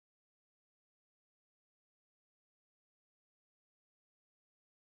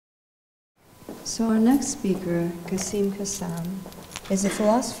So our next speaker, Cassam, is a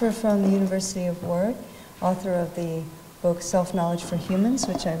philosopher from the University of Warwick, author of the book Self-Knowledge for Humans,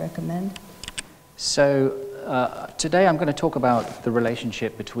 which I recommend. So today I'm going to talk about the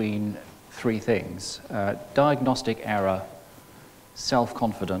relationship between three things: diagnostic error,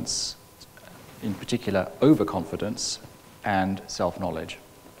 self-confidence, in particular overconfidence, and self-knowledge.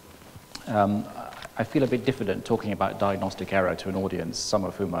 I feel a bit diffident talking about diagnostic error to an audience, some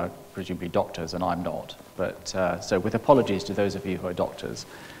of whom are presumably doctors, and I'm not. But so with apologies to those of you who are doctors.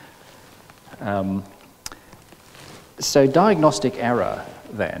 So diagnostic error,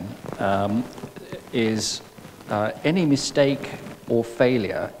 then, is any mistake or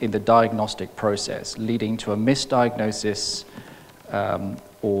failure in the diagnostic process leading to a misdiagnosis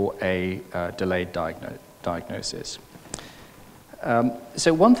or a delayed diagnosis.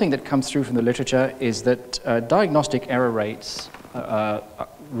 So one thing that comes through from the literature is that diagnostic error rates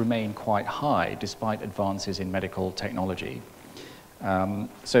remain quite high despite advances in medical technology.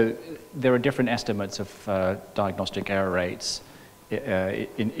 So there are different estimates of diagnostic error rates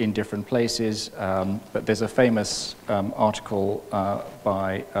in different places, but there's a famous article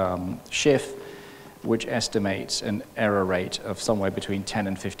by Schiff which estimates an error rate of somewhere between 10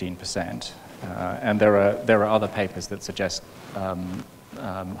 and 15%. And there are other papers that suggest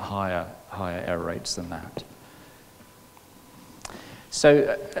higher error rates than that.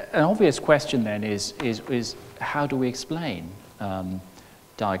 So an obvious question then is how do we explain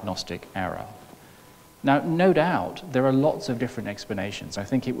diagnostic error? Now, no doubt, there are lots of different explanations. I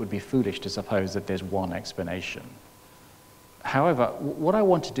think it would be foolish to suppose that there's one explanation. However, what I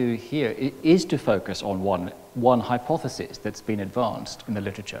want to do here is to focus on one hypothesis that's been advanced in the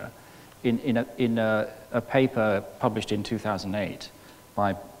literature in a paper published in 2008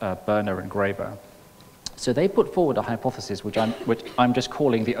 by Berner and Graeber. So they put forward a hypothesis which I'm just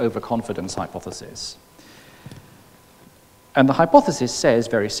calling the overconfidence hypothesis. And the hypothesis says,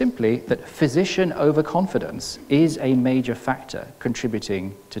 very simply, that physician overconfidence is a major factor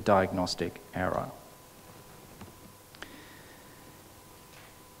contributing to diagnostic error.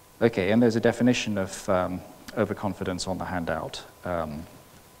 Okay, and there's a definition of overconfidence on the handout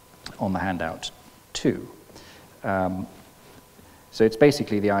too. So it's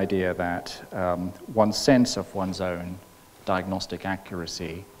basically the idea that one's sense of one's own diagnostic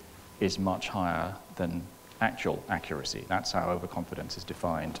accuracy is much higher than actual accuracy. That's how overconfidence is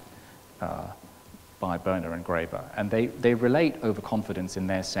defined by Berner and Graeber. And they relate overconfidence in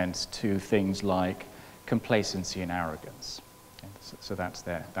their sense to things like complacency and arrogance. So that's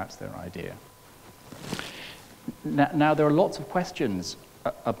their idea. Now there are lots of questions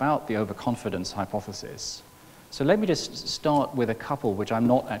about the overconfidence hypothesis. So let me just start with a couple which I'm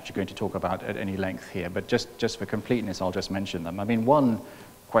not actually going to talk about at any length here, but just for completeness I'll just mention them. I mean, one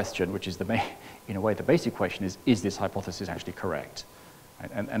question, which is in a way the basic question, is this hypothesis actually correct?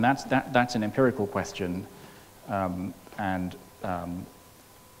 Right? And that's an empirical question, and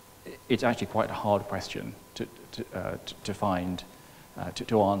it's actually quite a hard question to find,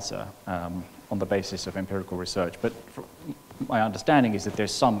 to answer on the basis of empirical research. But my understanding is that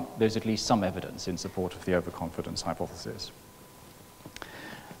there's at least some evidence in support of the overconfidence hypothesis.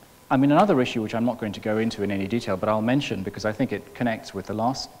 I mean, another issue which I'm not going to go into in any detail, but I'll mention because I think it connects with the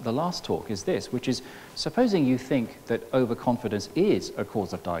last talk, is this, which is, supposing you think that overconfidence is a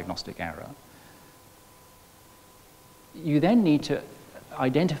cause of diagnostic error, you then need to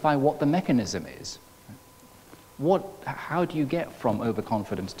identify what the mechanism is. How do you get from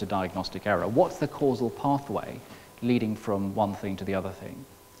overconfidence to diagnostic error? What's the causal pathway leading from one thing to the other thing?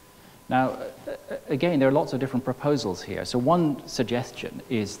 Now, again, there are lots of different proposals here. So one suggestion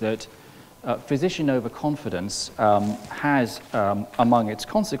is that physician overconfidence has, among its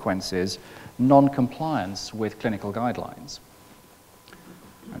consequences, non-compliance with clinical guidelines.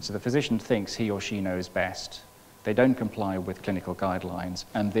 And so the physician thinks he or she knows best. They don't comply with clinical guidelines,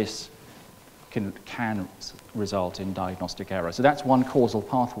 and this can result in diagnostic error. So that's one causal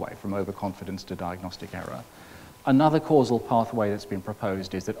pathway from overconfidence to diagnostic error. Another causal pathway that's been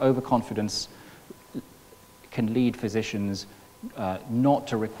proposed is that overconfidence can lead physicians not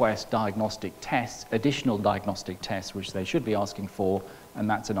to request diagnostic tests, additional diagnostic tests, which they should be asking for, and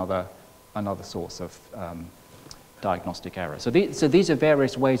that's another source of diagnostic error. So these are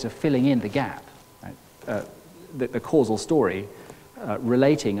various ways of filling in the gap, right? The causal story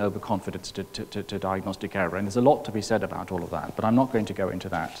relating overconfidence to diagnostic error, and there's a lot to be said about all of that, but I'm not going to go into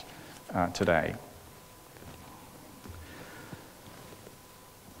that today.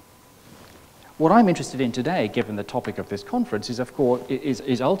 What I'm interested in today, given the topic of this conference, is, of course,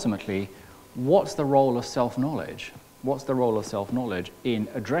 is ultimately, what's the role of self-knowledge? What's the role of self-knowledge in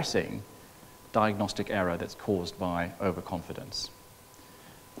addressing diagnostic error that's caused by overconfidence.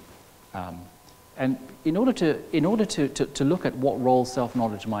 And in order to look at what role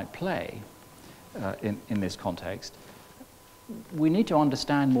self-knowledge might play in this context, we need to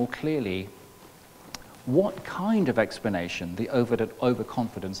understand more clearly what kind of explanation the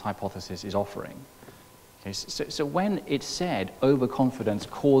overconfidence hypothesis is offering. Okay, so when it's said overconfidence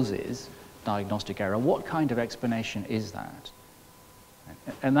causes diagnostic error, what kind of explanation is that?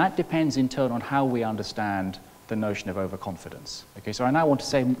 And that depends in turn on how we understand the notion of overconfidence. Okay, so I now want to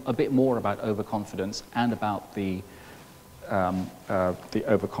say a bit more about overconfidence and about the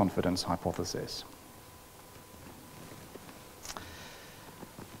overconfidence hypothesis.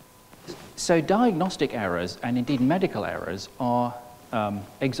 So diagnostic errors, and indeed medical errors, are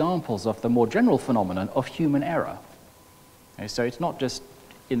examples of the more general phenomenon of human error. Okay, so it's not just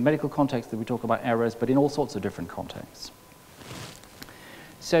in medical context that we talk about errors, but in all sorts of different contexts.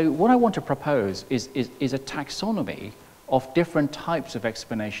 So what I want to propose is a taxonomy of different types of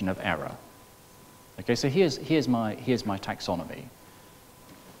explanation of error. Okay, so here's my taxonomy.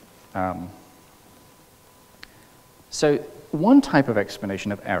 So one type of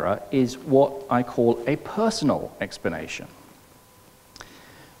explanation of error is what I call a personal explanation.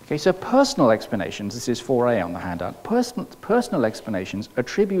 Okay, so personal explanations, this is 4a on the handout, personal explanations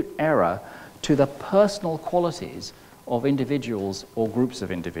attribute error to the personal qualities of individuals or groups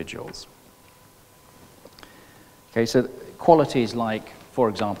of individuals. Okay, so qualities like, for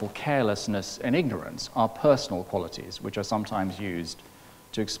example, carelessness and ignorance are personal qualities which are sometimes used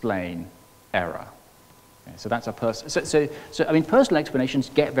to explain error. Okay, so that's a so I mean, personal explanations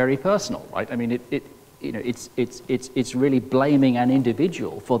get very personal, right? I mean, it's really blaming an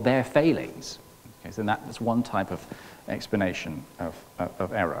individual for their failings. Okay, so that's one type of explanation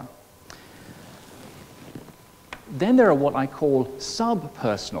of error. Then there are what I call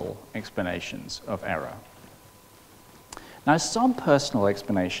subpersonal explanations of error. Now, subpersonal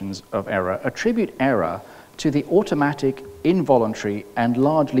explanations of error attribute error to the automatic, involuntary, and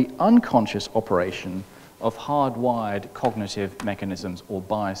largely unconscious operation of hardwired cognitive mechanisms or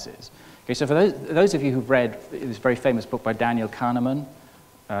biases. Okay, so for those of you who've read this very famous book by Daniel Kahneman,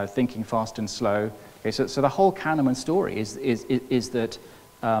 Thinking Fast and Slow, okay, so the whole Kahneman story is that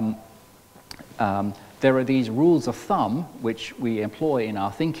there are these rules of thumb which we employ in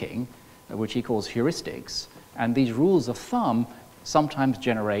our thinking, which he calls heuristics, and these rules of thumb sometimes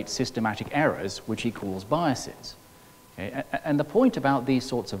generate systematic errors, which he calls biases. Okay? And the point about these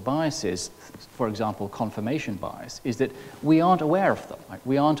sorts of biases, for example, confirmation bias, is that we aren't aware of them. Right?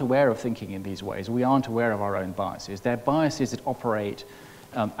 We aren't aware of thinking in these ways. We aren't aware of our own biases. They're biases that operate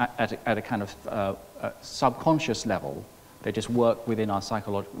at a kind of subconscious level. They just work within our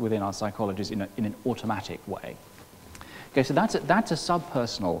psychologies in an automatic way. Okay, so that's a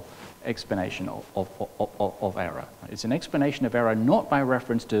subpersonal explanation of error. It's an explanation of error not by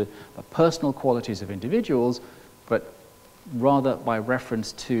reference to the personal qualities of individuals, but rather by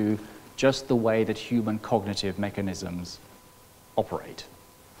reference to just the way that human cognitive mechanisms operate.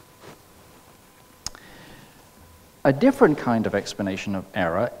 A different kind of explanation of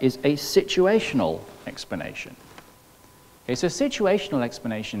error is a situational explanation. Okay, so situational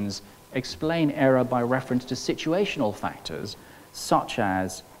explanations explain error by reference to situational factors such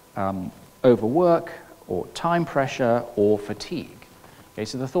as overwork or time pressure or fatigue. Okay,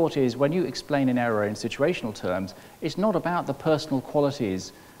 so the thought is when you explain an error in situational terms, it's not about the personal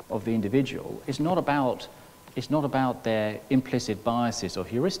qualities of the individual. It's not about their implicit biases or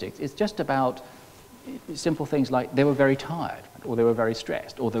heuristics. It's just about simple things like they were very tired, or they were very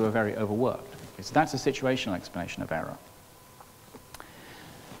stressed, or they were very overworked. Okay, so that's a situational explanation of error.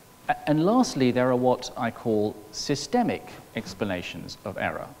 And lastly, there are what I call systemic explanations of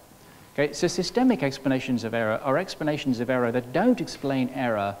error. Okay, so systemic explanations of error are explanations of error that don't explain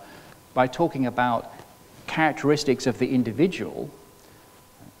error by talking about characteristics of the individual.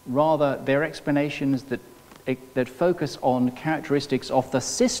 Rather, they're explanations that focus on characteristics of the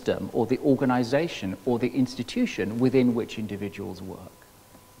system or the organization or the institution within which individuals work.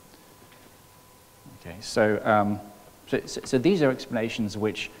 Okay, so these are explanations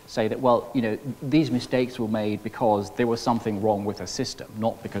which say that, well, you know, these mistakes were made because there was something wrong with a system,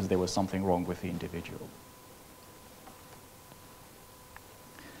 not because there was something wrong with the individual.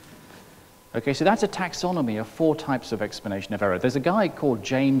 Okay, so that's a taxonomy of 4 types of explanation of error. There's a guy called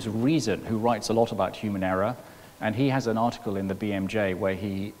James Reason who writes a lot about human error, and he has an article in the BMJ where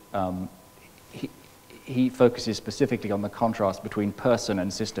he focuses specifically on the contrast between person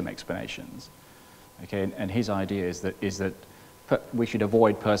and system explanations. Okay, and his idea is that we should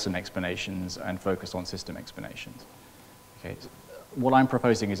avoid person explanations and focus on system explanations. Okay, what I'm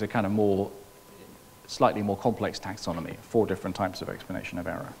proposing is a kind of more slightly more complex taxonomy, 4 different types of explanation of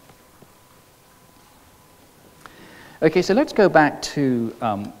error. Okay, so let's go back to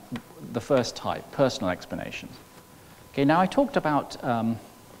the first type, personal explanations. Okay, now I talked about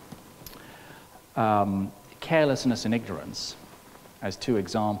carelessness and ignorance as 2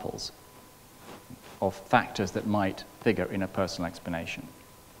 examples of factors that might figure in a personal explanation.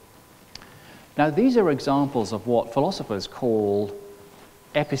 Now, these are examples of what philosophers call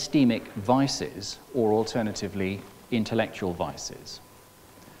epistemic vices, or alternatively, intellectual vices.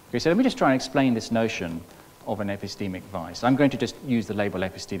 Okay, so let me just try and explain this notion of an epistemic vice. I'm going to just use the label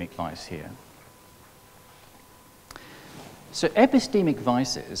epistemic vice here. So epistemic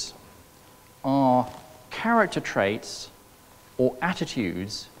vices are character traits or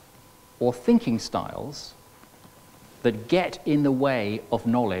attitudes or thinking styles that get in the way of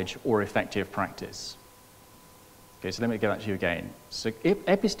knowledge or effective practice. Okay, so let me give that to you again. So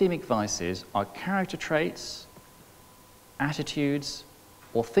epistemic vices are character traits, attitudes,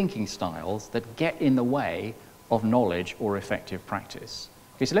 or thinking styles that get in the way of knowledge or effective practice.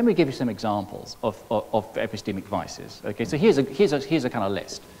 Okay, so let me give you some examples of epistemic vices. Okay, so here's a kind of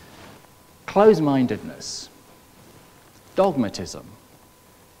list. Close-mindedness, dogmatism,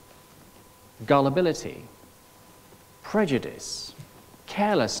 gullibility, prejudice,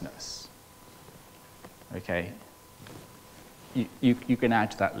 carelessness. Okay, you can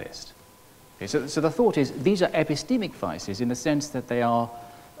add to that list. Okay, so the thought is these are epistemic vices in the sense that they are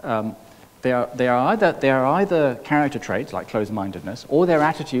either character traits like closed-mindedness, or they're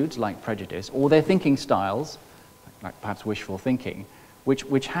attitudes like prejudice, or they're thinking styles like perhaps wishful thinking,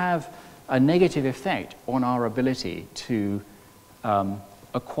 which have a negative effect on our ability to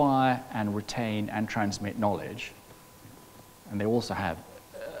acquire and retain and transmit knowledge. And they also have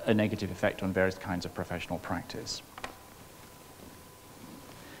a negative effect on various kinds of professional practice.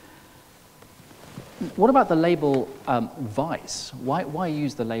 What about the label vice? Why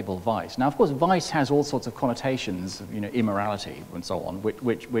use the label vice? Now, of course, vice has all sorts of connotations, immorality and so on,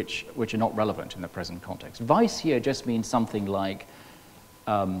 which are not relevant in the present context. Vice here just means something like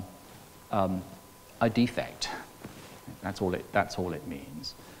a defect. That's all it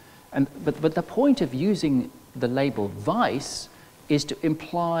means. But the point of using the label vice is to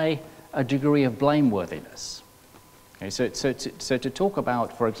imply a degree of blameworthiness. Okay, so to talk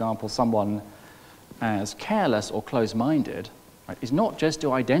about, for example, someone as careless or close-minded, right, is not just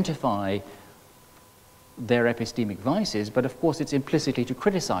to identify their epistemic vices, but of course it's implicitly to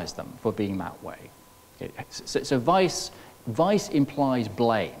criticize them for being that way. Okay, so vice implies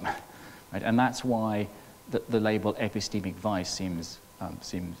blame, right, and that's why the label epistemic vice seems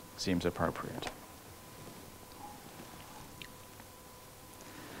appropriate.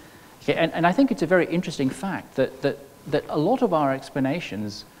 Okay, and I think it's a very interesting fact that a lot of our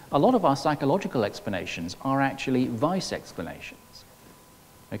explanations, a lot of our psychological explanations are actually vice explanations.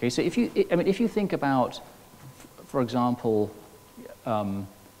 Okay, so if you think about, for example,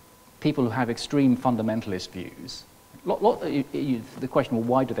 people who have extreme fundamentalist views, the question,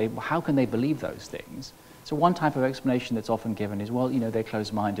 well, how can they believe those things? So one type of explanation that's often given is, well, they're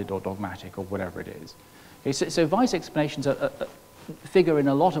closed-minded or dogmatic or whatever it is. Okay, so vice explanations figure in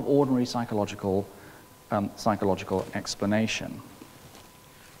a lot of ordinary psychological explanation.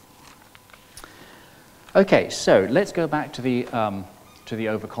 Okay, so let's go back to the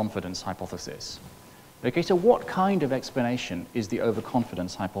overconfidence hypothesis. Okay, so what kind of explanation is the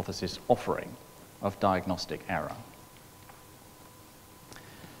overconfidence hypothesis offering of diagnostic error?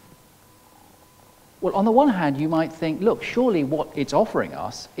 Well, on the one hand, you might think, look, surely what it's offering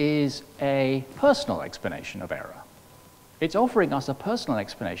us is a personal explanation of error. It's offering us a personal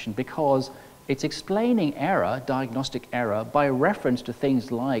explanation because it's explaining error, diagnostic error, by reference to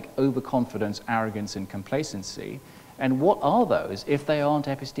things like overconfidence, arrogance, and complacency. And what are those if they aren't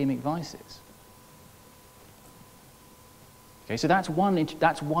epistemic vices? Okay, so that's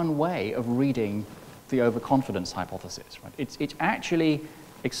one way of reading the overconfidence hypothesis. Right? It's actually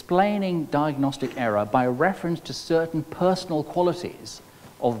explaining diagnostic error by reference to certain personal qualities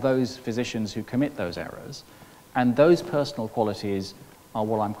of those physicians who commit those errors, and those personal qualities are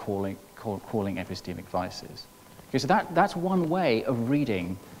what I'm calling epistemic vices. Okay, so that's one way of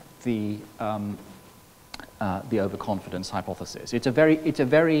reading the overconfidence hypothesis. It's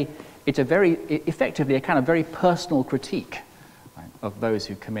effectively a kind of very personal critique, right, of those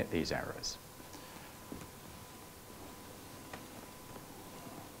who commit these errors.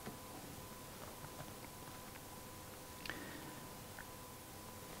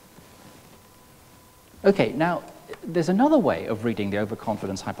 Okay, now there's another way of reading the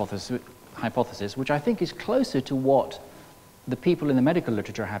overconfidence hypothesis, which I think is closer to what the people in the medical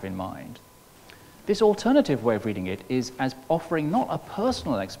literature have in mind. This alternative way of reading it is as offering not a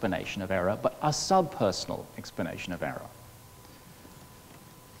personal explanation of error, but a subpersonal explanation of error.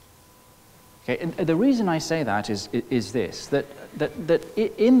 Okay, and the reason I say that is this, that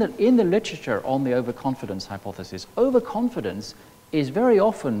in the literature on the overconfidence hypothesis, overconfidence is very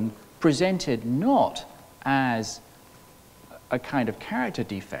often presented not as a kind of character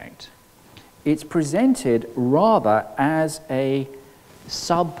defect, it's presented rather as a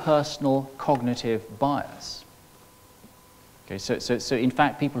subpersonal cognitive bias. Okay, so in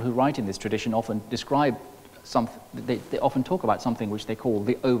fact, people who write in this tradition often describe they often talk about something which they call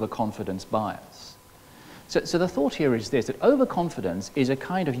the overconfidence bias. So the thought here is this, that overconfidence is a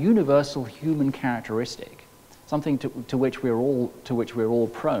kind of universal human characteristic, something to which we're all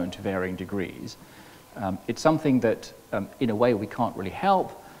prone to varying degrees. It's something that, in a way, we can't really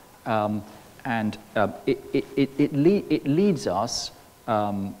help, and it leads us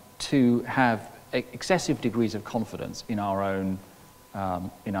to have excessive degrees of confidence in our own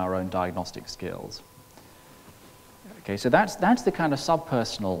diagnostic skills. Okay, so that's the kind of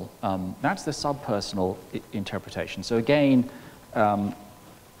subpersonal interpretation. So again,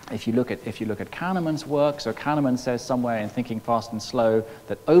 if you look at Kahneman's work, so Kahneman says somewhere in Thinking Fast and Slow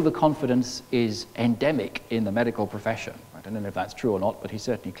that overconfidence is endemic in the medical profession. I don't know if that's true or not, but he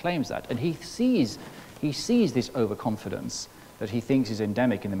certainly claims that, and he sees this overconfidence that he thinks is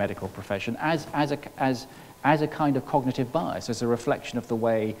endemic in the medical profession as a kind of cognitive bias, as a reflection of the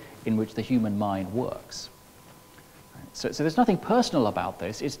way in which the human mind works. So there's nothing personal about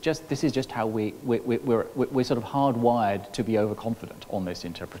this. This is just how we're sort of hardwired to be overconfident on this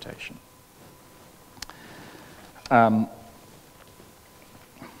interpretation.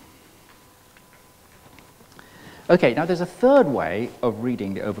 Okay, now there's a third way of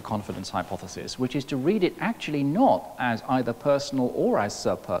reading the overconfidence hypothesis, which is to read it actually not as either personal or as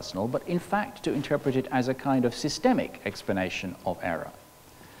subpersonal, but in fact to interpret it as a kind of systemic explanation of error.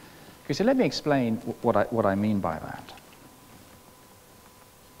 Okay, so let me explain what I mean by that.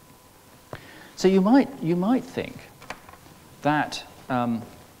 So you might think that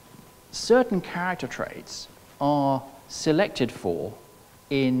certain character traits are selected for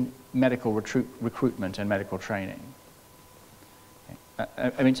in medical recruitment and medical training.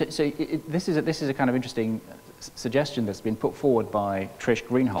 I mean, this is a kind of interesting suggestion that's been put forward by Trish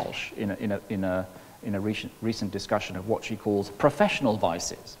Greenhalgh in a recent discussion of what she calls professional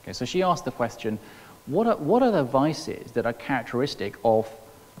vices. Okay, so she asked the question, what are the vices that are characteristic of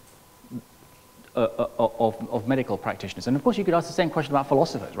medical practitioners? And of course you could ask the same question about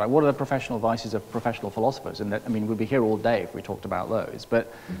philosophers, right? What are the professional vices of professional philosophers? And that, I mean, we'd be here all day if we talked about those.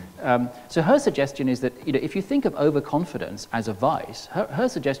 But so her suggestion is that, you know, if you think of overconfidence as a vice, her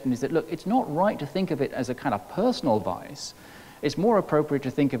suggestion is that, look, it's not right to think of it as a kind of personal vice. It's more appropriate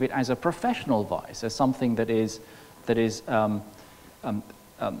to think of it as a professional vice, as something that is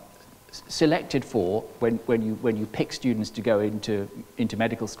selected for when you pick students to go into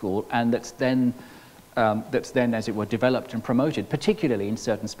medical school, and that's then, as it were, developed and promoted, particularly in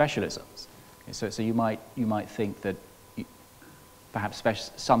certain specialisms. Okay, so you might think that perhaps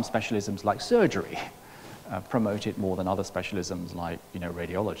some specialisms like surgery promote it more than other specialisms like, you know,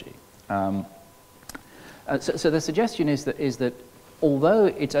 radiology. So the suggestion is that although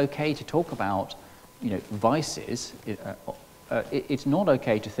it's okay to talk about, you know, vices, it's not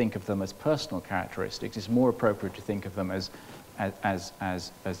okay to think of them as personal characteristics. It's more appropriate to think of them as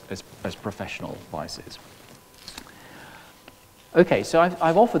professional vices. Okay, so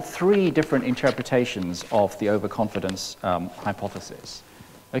I've offered three different interpretations of the overconfidence hypothesis.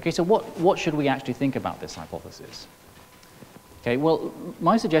 Okay, so what should we actually think about this hypothesis? Okay, well,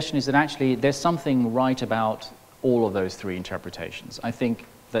 my suggestion is that actually there's something right about all of those three interpretations. I think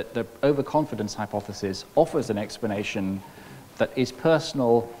that the overconfidence hypothesis offers an explanation that is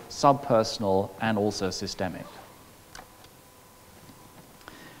personal, subpersonal, and also systemic.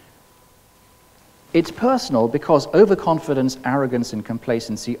 It's personal because overconfidence, arrogance, and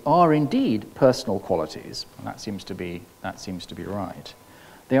complacency are indeed personal qualities, and that seems to be right.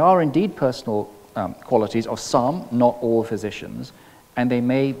 They are indeed personal qualities of some, not all physicians, and they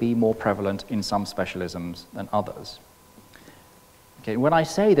may be more prevalent in some specialisms than others. Okay, when I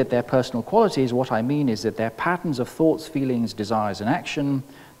say that they're personal qualities, what I mean is that they're patterns of thoughts, feelings, desires, and action,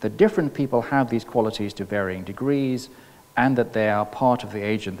 that different people have these qualities to varying degrees, and that they are part of the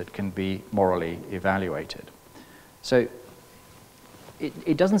agent that can be morally evaluated. So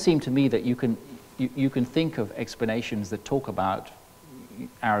it doesn't seem to me that you can think of explanations that talk about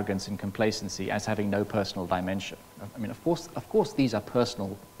arrogance and complacency as having no personal dimension. I mean, of course these are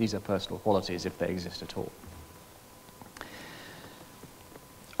personal qualities if they exist at all.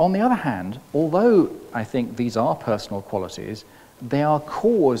 On the other hand, although I think these are personal qualities, they are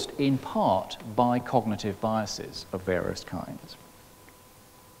caused in part by cognitive biases of various kinds.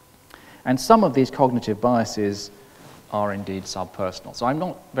 And some of these cognitive biases are indeed subpersonal. So I'm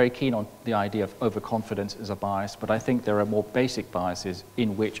not very keen on the idea of overconfidence as a bias, but I think there are more basic biases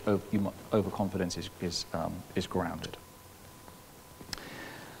in which overconfidence is grounded.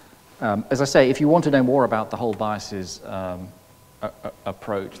 As I say, if you want to know more about the whole biases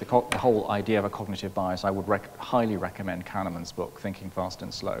approach, the whole idea of a cognitive bias, I would highly recommend Kahneman's book, Thinking Fast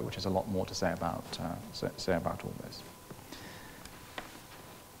and Slow, which has a lot more to say about all this.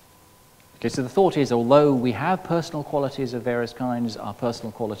 Okay, so the thought is, although we have personal qualities of various kinds, our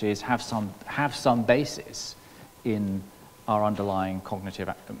personal qualities have some basis in our underlying cognitive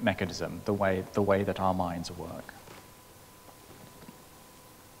mechanism, the way that our minds work.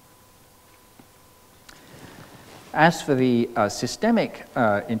 As for the systemic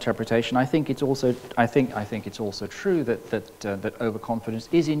interpretation, I think it's also true that overconfidence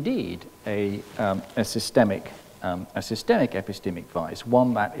is indeed a systemic epistemic bias,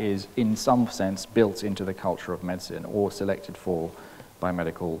 one that is in some sense built into the culture of medicine or selected for by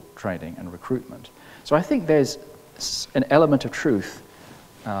medical training and recruitment. So I think there's an element of truth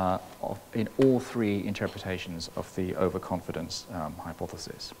in all three interpretations of the overconfidence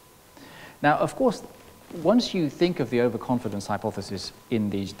hypothesis. Now, of course, once you think of the overconfidence hypothesis in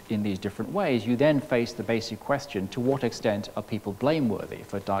these different ways, you then face the basic question: to what extent are people blameworthy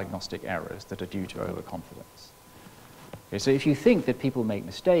for diagnostic errors that are due to overconfidence? Okay, so if you think that people make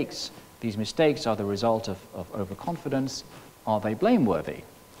mistakes, these mistakes are the result of overconfidence, are they blameworthy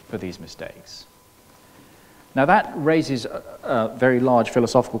for these mistakes? Now that raises very large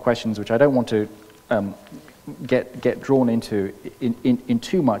philosophical questions, which I don't want to get drawn into in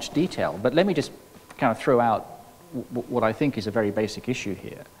too much detail, but let me just kind of throw out what I think is a very basic issue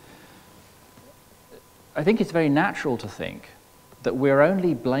here. I think it's very natural to think that we're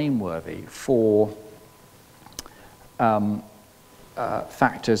only blameworthy for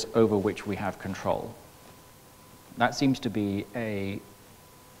factors over which we have control. That seems to be an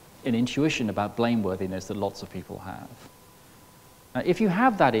intuition about blameworthiness that lots of people have. Now, if you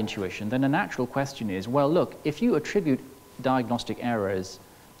have that intuition, then a natural question is, well, look, if you attribute diagnostic errors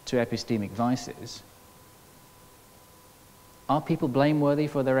to epistemic vices, are people blameworthy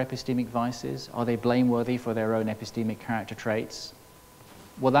for their epistemic vices? Are they blameworthy for their own epistemic character traits?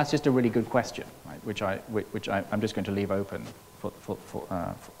 Well, that's just a really good question, right, which I'm just going to leave open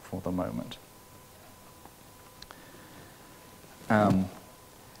for the moment.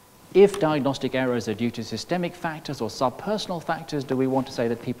 If diagnostic errors are due to systemic factors or subpersonal factors, do we want to say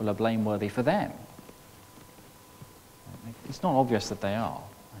that people are blameworthy for them? It's not obvious that they are.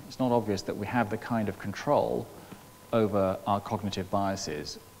 It's not obvious that we have the kind of control over our cognitive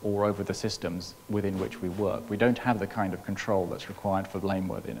biases or over the systems within which we work. We don't have the kind of control that's required for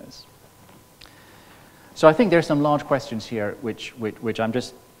blameworthiness. So I think there are some large questions here which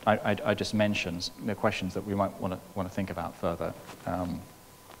I just mentioned, the questions that we might want to think about further.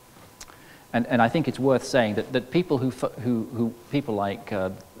 And I think it's worth saying that people people like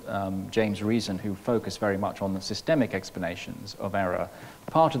James Reason, who focus very much on the systemic explanations of error,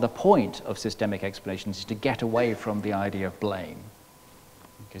 part of the point of systemic explanations is to get away from the idea of blame.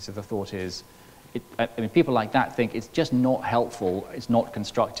 Okay, so the thought is, I mean, people like that think it's just not helpful, it's not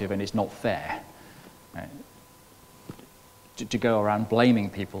constructive, and it's not fair to go around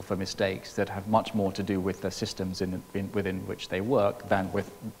blaming people for mistakes that have much more to do with the systems within which they work than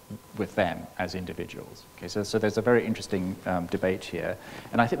with them as individuals. Okay, so there's a very interesting debate here,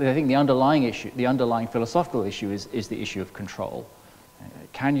 and I think the underlying philosophical issue is the issue of control.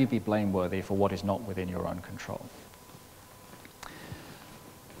 Can you be blameworthy for what is not within your own control?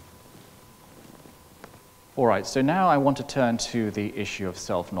 All right, so now I want to turn to the issue of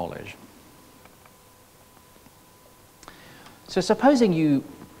self-knowledge. So supposing you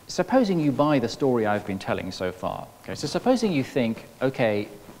buy the story I've been telling so far. Okay, so supposing you think, okay,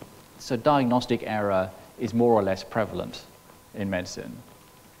 so diagnostic error is more or less prevalent in medicine,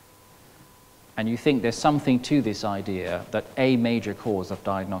 and you think there's something to this idea that a major cause of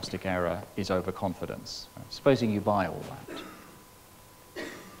diagnostic error is overconfidence. Supposing you buy all that.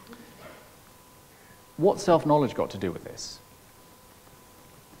 What's self-knowledge got to do with this?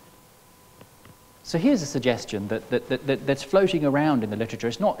 So here's a suggestion that's floating around in the literature.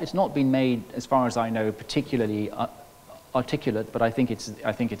 It's not been made, as far as I know, particularly articulate, but I think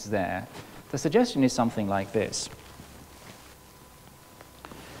it's there. The suggestion is something like this: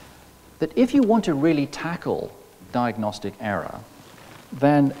 that if you want to really tackle diagnostic error,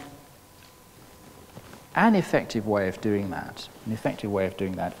 then an effective way of doing that,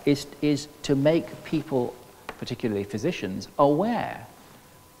 is to make people, particularly physicians, aware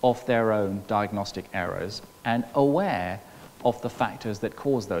of their own diagnostic errors and aware of the factors that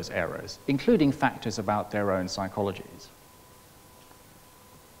cause those errors, including factors about their own psychologies.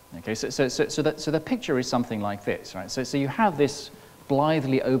 Okay, so the picture is something like this, right? So you have this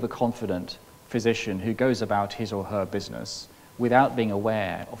blithely overconfident physician who goes about his or her business without being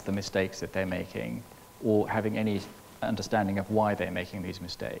aware of the mistakes that they're making or having any understanding of why they're making these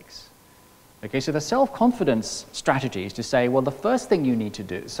mistakes. Okay, so the self-confidence strategy is to say, well, the first thing you need to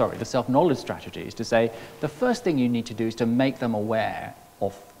do, the self-knowledge strategy is to say, the first thing you need to do is to make them aware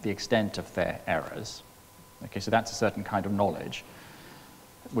of the extent of their errors. Okay, so that's a certain kind of knowledge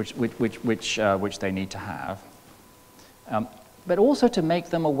which they need to have. But also to make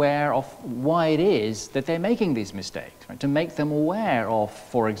them aware of why it is that they're making these mistakes, right? To make them aware of,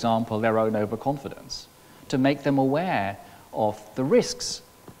 for example, their own overconfidence, to make them aware of the risks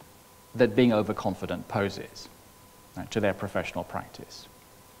that being overconfident poses, right, to their professional practice.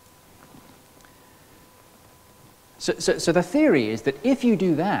 So the theory is that if you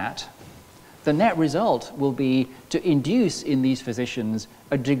do that, the net result will be to induce in these physicians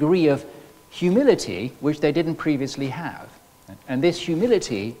a degree of humility which they didn't previously have. And this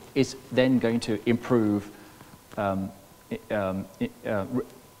humility is then going to improve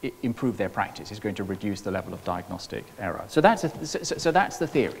their practice. It's going to reduce the level of diagnostic error. So that's the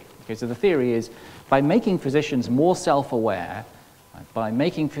theory. Okay, so the theory is by making physicians more self-aware, by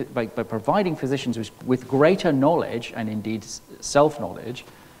providing physicians with greater knowledge and indeed self-knowledge,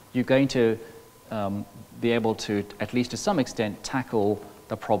 you're going to be able to, at least to some extent, tackle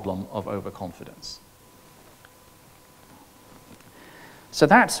the problem of overconfidence. So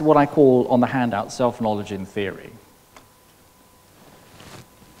that's what I call on the handout self-knowledge in theory.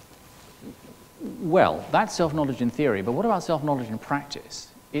 Well, that's self-knowledge in theory, but what about self-knowledge in practice?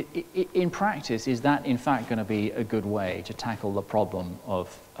 In practice, is that in fact going to be a good way to tackle the problem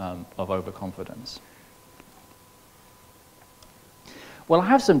of overconfidence? Well, I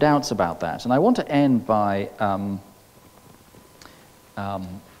have some doubts about that, and I want to end by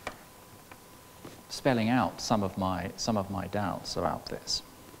spelling out some of my doubts about this.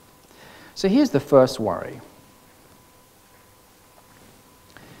 So here's the first worry.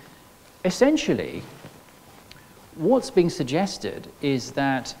 Essentially, what's being suggested is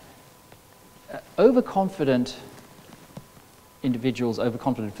that overconfident individuals,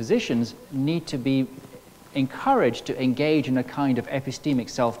 overconfident physicians, need to be encouraged to engage in a kind of epistemic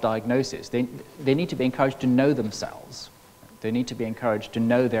self-diagnosis. They need to be encouraged to know themselves. They need to be encouraged to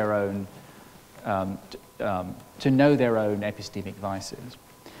know their own epistemic vices.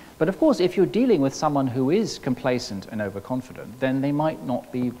 But of course, if you're dealing with someone who is complacent and overconfident, then they might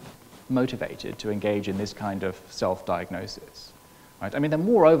not be motivated to engage in this kind of self-diagnosis. Right? I mean,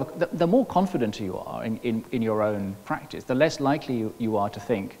 the more confident you are in your own practice, the less likely you are to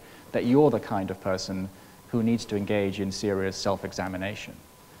think that you're the kind of person who needs to engage in serious self-examination.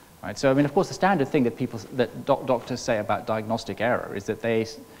 Right? So, I mean, of course, the standard thing that doctors say about diagnostic error is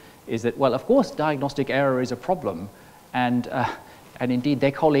that well, of course, diagnostic error is a problem, and indeed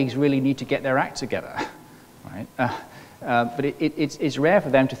their colleagues really need to get their act together. Right? But it's rare for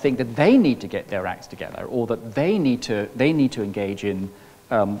them to think that they need to get their acts together, or that they need to engage in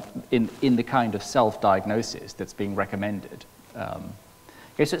the kind of self-diagnosis that's being recommended.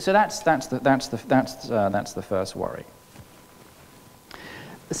 Okay, so that's the first worry.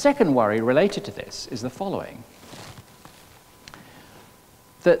 The second worry related to this is the following: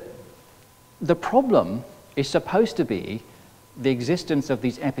 that the problem is supposed to be the existence of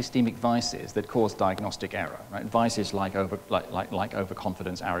these epistemic vices that cause diagnostic error, right? Vices like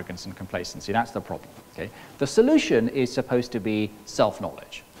overconfidence, arrogance, and complacency. That's the problem. Okay? The solution is supposed to be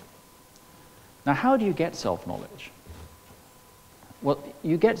self-knowledge. Now, how do you get self-knowledge? Well,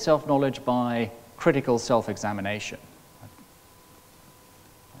 you get self-knowledge by critical self-examination,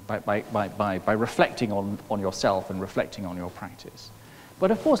 by reflecting on yourself and reflecting on your practice. But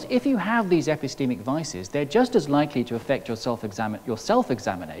of course, if you have these epistemic vices, they're just as likely to affect your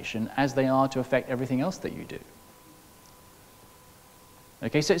self-examination as they are to affect everything else that you do.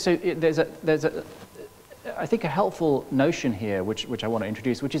 Okay, so there's I think a helpful notion here, which I want to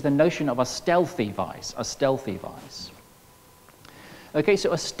introduce, which is the notion of a stealthy vice. A stealthy vice. Okay,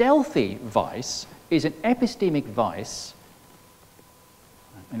 so a stealthy vice is an epistemic vice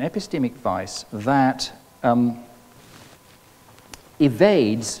that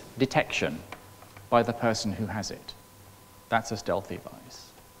evades detection by the person who has it. That's a stealthy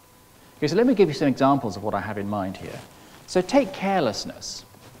vice. Okay, so let me give you some examples of what I have in mind here. So take carelessness.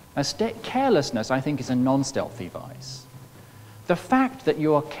 Carelessness, I think, is a non-stealthy vice. The fact that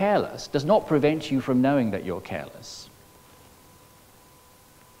you're careless does not prevent you from knowing that you're careless.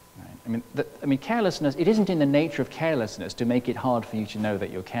 Right? I mean, carelessness, it isn't in the nature of carelessness to make it hard for you to know that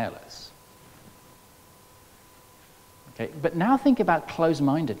you're careless. Okay? But now think about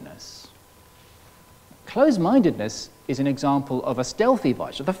closed-mindedness. Closed-mindedness is an example of a stealthy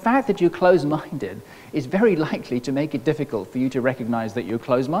vice. So the fact that you're closed-minded is very likely to make it difficult for you to recognize that you're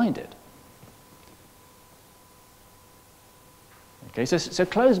closed-minded. Okay, so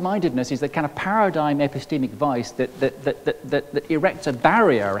closed-mindedness is the kind of paradigm epistemic vice that erects a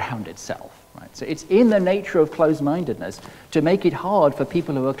barrier around itself. Right? So it's in the nature of closed-mindedness to make it hard for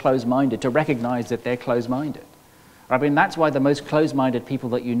people who are closed-minded to recognize that they're closed-minded. I mean, that's why the most closed-minded people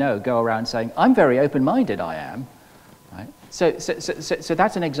that you know go around saying, I'm very open-minded, I am. Right? So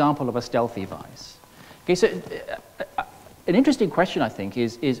that's an example of a stealthy vice. Okay, so an interesting question, I think,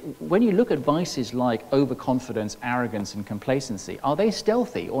 is when you look at vices like overconfidence, arrogance, and complacency, are they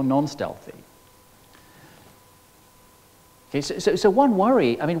stealthy or non-stealthy? Okay, so one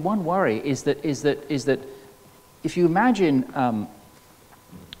worry is that if you imagine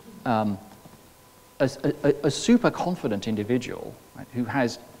a super confident individual, right, who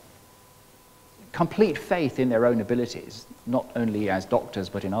has complete faith in their own abilities, not only as doctors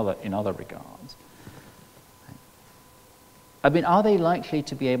but in other regards. I mean, are they likely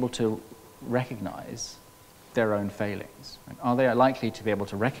to be able to recognize their own failings? Right? Are they likely to be able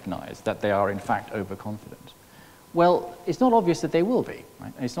to recognize that they are in fact overconfident? Well, it's not obvious that they will be.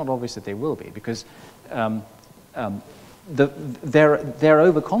 Right? It's not obvious that they will be because their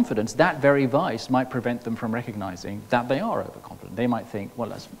overconfidence, that very vice, might prevent them from recognizing that they are overconfident. They might think, well,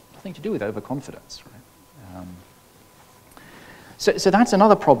 that's nothing to do with overconfidence. Right? So that's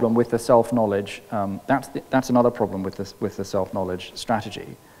another problem with the self-knowledge. That's another problem with the self-knowledge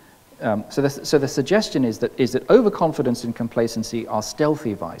strategy. So the suggestion is that overconfidence and complacency are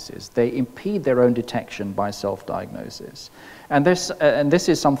stealthy vices. They impede their own detection by self-diagnosis, and this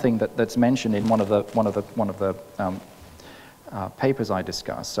is something that's mentioned in one of the papers I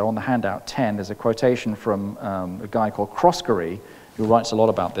discussed. So on the handout 10, there's a quotation from a guy called Croskery, who writes a lot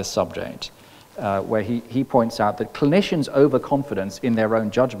about this subject, where he points out that clinicians' overconfidence in their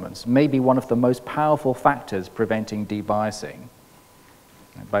own judgments may be one of the most powerful factors preventing debiasing,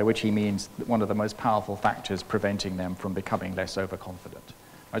 by which he means one of the most powerful factors preventing them from becoming less overconfident.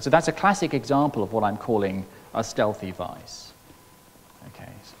 Right, so that's a classic example of what I'm calling a stealthy vice.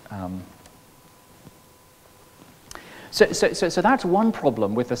 Okay. So that's one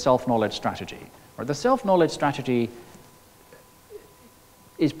problem with the self-knowledge strategy. Right? The self-knowledge strategy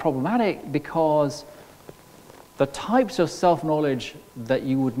is problematic because the types of self-knowledge that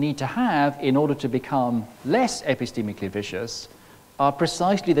you would need to have in order to become less epistemically vicious are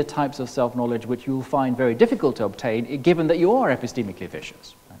precisely the types of self-knowledge which you will find very difficult to obtain given that you are epistemically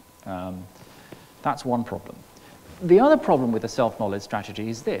vicious. Right? That's one problem. The other problem with the self-knowledge strategy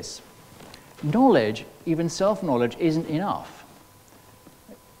is this. Knowledge, even self-knowledge, isn't enough.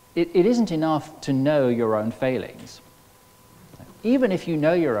 It isn't enough to know your own failings. Even if you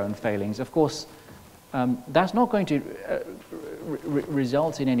know your own failings, of course, that's not going to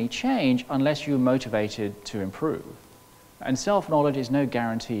result in any change unless you're motivated to improve. And self-knowledge is no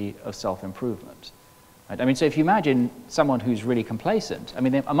guarantee of self-improvement. Right? I mean, so if you imagine someone who's really complacent, I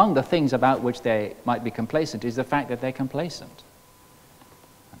mean, among the things about which they might be complacent is the fact that they're complacent.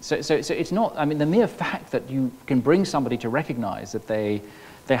 So it's not, I mean, the mere fact that you can bring somebody to recognize that they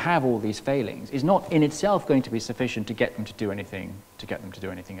have all these failings is not in itself going to be sufficient to get them to do anything,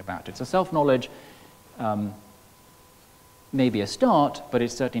 about it. So self-knowledge may be a start, but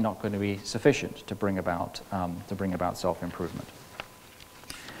it's certainly not going to be sufficient to bring about self-improvement.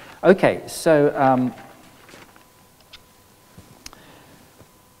 Okay, so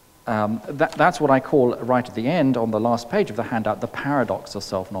that's what I call, right at the end, on the last page of the handout, the paradox of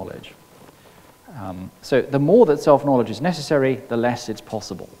self-knowledge. So the more that self-knowledge is necessary, the less it's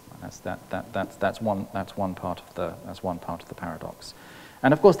possible. That's one part of the paradox.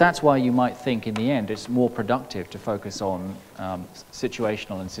 And of course, that's why you might think, in the end, it's more productive to focus on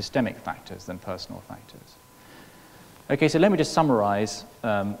situational and systemic factors than personal factors. Okay, so let me just summarize.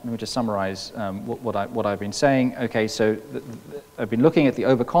 What I've been saying. Okay, so I've been looking at the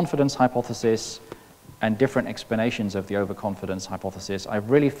overconfidence hypothesis and different explanations of the overconfidence hypothesis. I've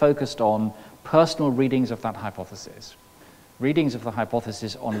really focused on personal readings of that hypothesis, readings of the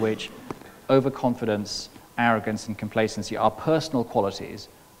hypothesis on which overconfidence, arrogance, and complacency are personal qualities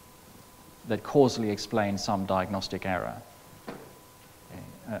that causally explain some diagnostic error.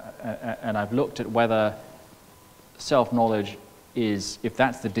 Okay. And I've looked at whether self-knowledge is, if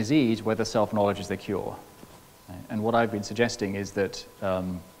that's the disease, whether self-knowledge is the cure. And what I've been suggesting is that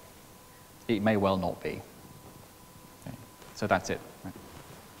it may well not be. Okay. So that's it. Right.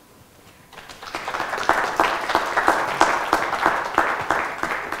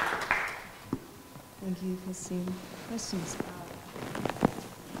 Thank you, Quassim. Questions?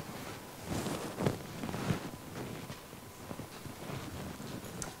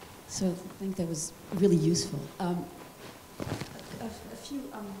 So I think that was really useful. A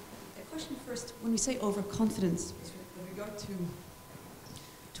question first. When we say overconfidence, with regard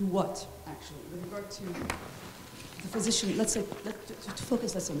to what, actually? With regard to the physician, let's say, to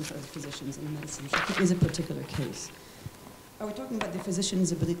focus less on the physicians in medicine, which I think is a particular case. Are we talking about the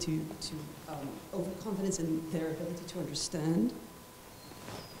physician's ability to overconfidence in their ability to understand?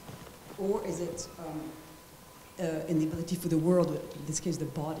 Or is it in the ability for the world, in this case the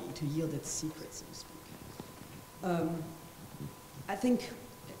body, to yield its secrets, so to speak? I think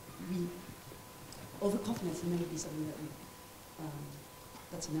overconfidence may be something that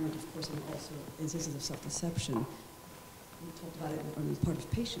that's inherent, of course, and also instances of self-deception. We talked about it on the part of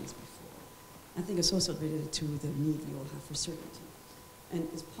patients before. I think it's also related to the need we all have for certainty. And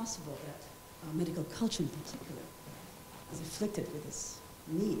it's possible that medical culture in particular is afflicted with this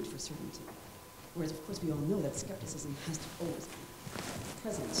need for certainty. Whereas, of course, we all know that skepticism has to always be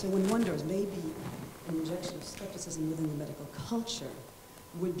present. So one wonders, maybe an injection of skepticism within the medical culture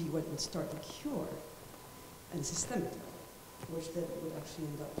would be what would start the cure at a systemic level, which then would actually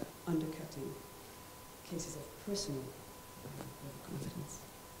end up undercutting cases of personal confidence.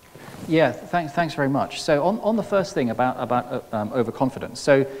 Yeah, thanks very much. So on the first thing about overconfidence,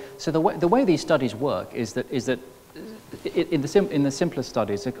 so the way these studies work is that in the simplest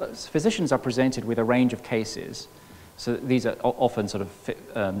studies, physicians are presented with a range of cases. So these are often sort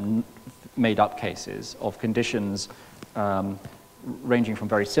of made-up cases of conditions ranging from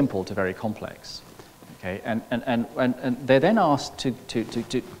very simple to very complex. Okay, and they're then asked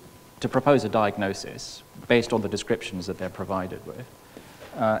to propose a diagnosis based on the descriptions that they're provided with.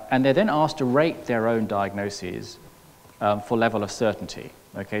 And they're then asked to rate their own diagnoses for level of certainty.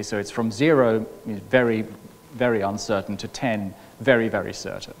 Okay, so it's from 0, very, very uncertain, to 10, very, very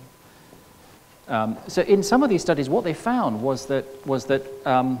certain. So in some of these studies, what they found was that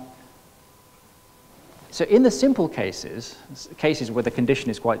so in the simple cases where the condition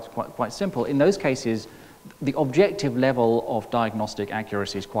is quite simple, in those cases, the objective level of diagnostic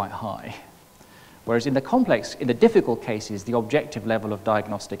accuracy is quite high. Whereas in the difficult cases, the objective level of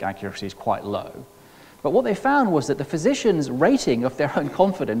diagnostic accuracy is quite low. But what they found was that the physician's rating of their own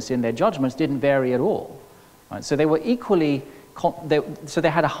confidence in their judgments didn't vary at all. Right? So they were equally, so they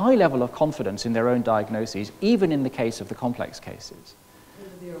had a high level of confidence in their own diagnoses, even in the case of the complex cases.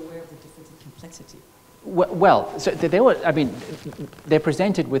 Whether they are aware of the difference in complexity. Well, so they were. I mean, they were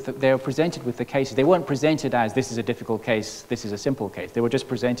presented with the cases. They weren't presented as this is a difficult case, this is a simple case. They were just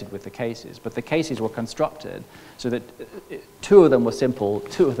presented with the cases. But the cases were constructed so that 2 of them were simple,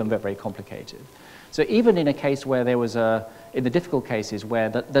 2 of them were very complicated. So even in a case where there was in the difficult cases where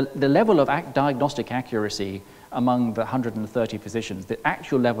the level of diagnostic accuracy among the 130 physicians, the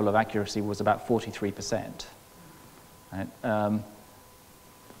actual level of accuracy was about 43%. Right?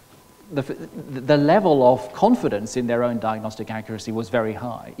 The level of confidence in their own diagnostic accuracy was very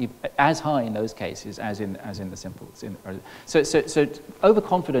high, as high in those cases as in the simples. So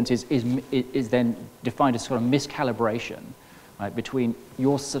overconfidence is then defined as sort of miscalibration, right, between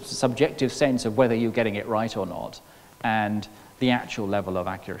your subjective sense of whether you're getting it right or not and the actual level of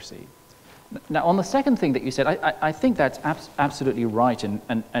accuracy. Now, on the second thing that you said, I think that's absolutely right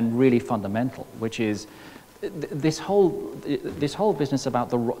and really fundamental, which is this whole business about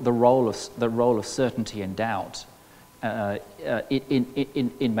the role of certainty and doubt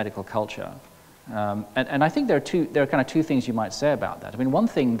in medical culture, and I think there are kind of two things you might say about that. I mean, one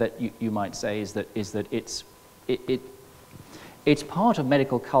thing that you might say is that it's part of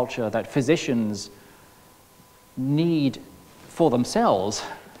medical culture that physicians need for themselves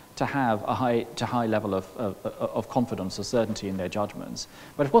to have a high level of confidence or certainty in their judgments.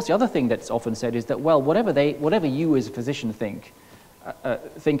 But of course, the other thing that's often said is that, well, whatever you as a physician think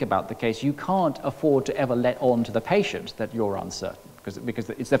about the case, you can't afford to ever let on to the patient that you're uncertain, because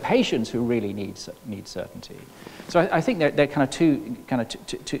it's the patients who really need certainty. So I think they're kind of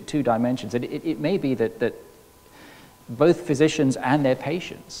two dimensions. And it may be that both physicians and their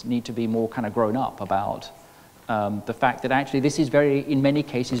patients need to be more kind of grown up about the fact that actually this is in many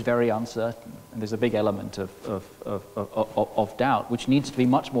cases, very uncertain. And there's a big element of doubt, which needs to be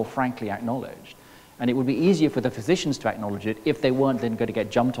much more frankly acknowledged. And it would be easier for the physicians to acknowledge it if they weren't then going to get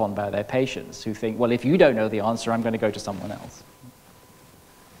jumped on by their patients who think, well, if you don't know the answer, I'm going to go to someone else.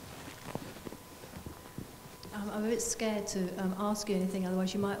 I'm a bit scared to ask you anything,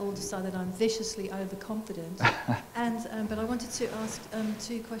 otherwise you might all decide that I'm viciously overconfident. But I wanted to ask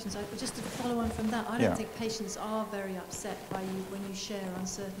 2 questions. Just to follow on from that, I don't think patients are very upset by you when you share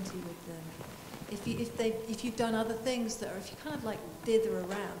uncertainty with them. If you've done other things that are, if you kind of like dither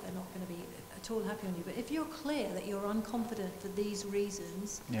around, they're not going to be at all happy on you. But if you're clear that you're unconfident for these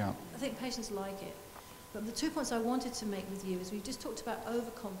reasons, I think patients like it. But the 2 points I wanted to make with you is we've just talked about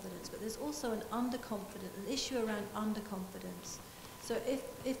overconfidence, but there's also an issue around underconfidence. So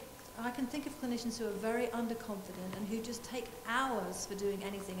if I can think of clinicians who are very underconfident and who just take hours for doing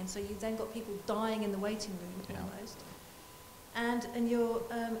anything, and so you've then got people dying in the waiting room almost. And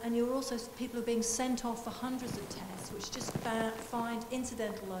you're also, people are being sent off for hundreds of tests, which just find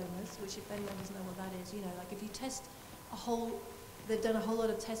incidental omas, which if anyone doesn't know what that is, you know, like if you test they've done a whole lot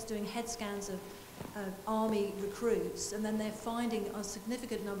of tests doing head scans of army recruits, and then they're finding a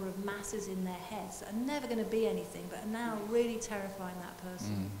significant number of masses in their heads that are never going to be anything, but are now really terrifying that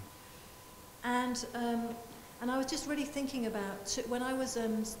person. And I was just really thinking about when I was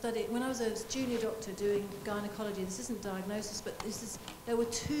when I was a junior doctor doing gynecology. This isn't diagnosis, but there were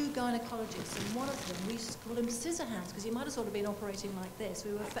 2 gynecologists, and one of them, we used to call him Scissorhands, because he might as well have been operating like this.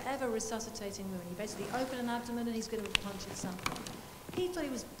 We were forever resuscitating women. You basically open an abdomen and he's going to punch at something. He thought he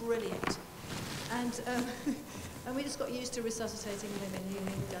was brilliant. And we just got used to resuscitating women who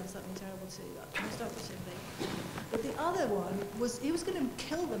had done something terrible to most operatively. But the other one was, he was going to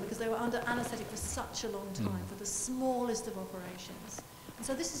kill them because they were under anaesthetic for such a long time, for the smallest of operations. And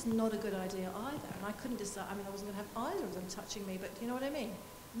so this is not a good idea either. And I couldn't decide, I mean, I wasn't going to have either of them touching me, but you know what I mean?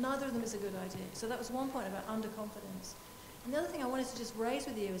 Neither of them is a good idea. So that was one point about underconfidence. And the other thing I wanted to just raise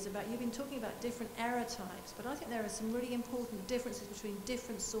with you is about, you've been talking about different error types, but I think there are some really important differences between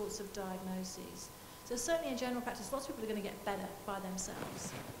different sorts of diagnoses. So certainly in general practice, lots of people are going to get better by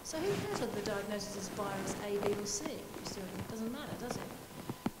themselves. So who cares whether the diagnosis is virus A, B or C? You see what I mean? It doesn't matter, does it?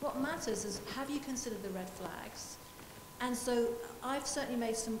 What matters is, have you considered the red flags? And so I've certainly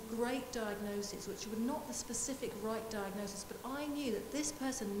made some great diagnoses, which were not the specific right diagnosis, but I knew that this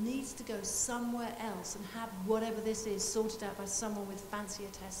person needs to go somewhere else and have whatever this is sorted out by someone with fancier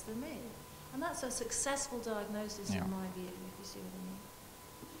tests than me. And that's a successful diagnosis in my view, if you see what I mean.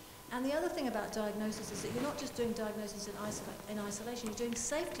 And the other thing about diagnosis is that you're not just doing diagnosis in isolation, you're doing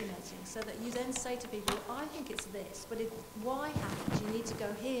safety netting, so that you then say to people, I think it's this, but if Y happens, you need to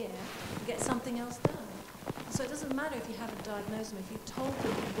go here and get something else done. So it doesn't matter if you haven't diagnosed them, if you've told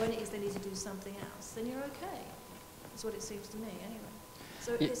them when it is they need to do something else, then you're okay. That's what it seems to me, anyway.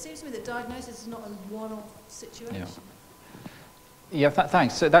 So it seems to me that diagnosis is not a one-off situation.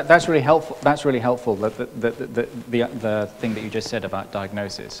 Thanks. So that's really helpful. That's really helpful. The thing that you just said about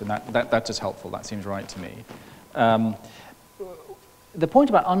diagnosis, and that's just helpful. That seems right to me. The point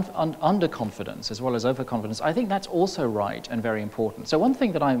about underconfidence as well as overconfidence, I think that's also right and very important. So one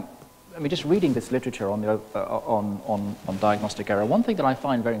thing that I mean, just reading this literature on diagnostic error, one thing that I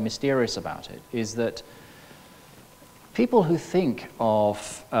find very mysterious about it is that people who think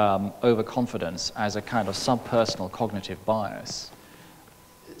of overconfidence as a kind of subpersonal cognitive bias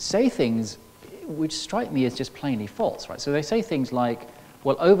say things which strike me as just plainly false, right? So they say things like,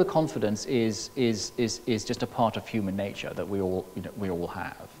 well, overconfidence is just a part of human nature that we all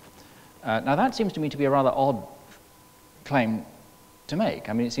have. Now that seems to me to be a rather odd claim to make.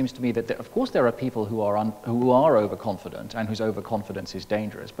 I mean, it seems to me that of course there are people who are overconfident and whose overconfidence is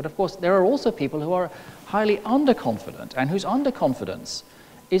dangerous, but of course there are also people who are highly underconfident and whose underconfidence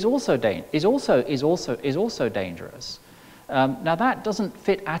is also dangerous. Now that doesn't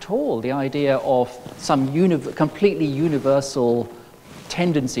fit at all the idea of some completely universal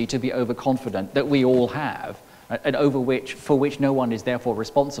tendency to be overconfident that we all have, and for which no one is therefore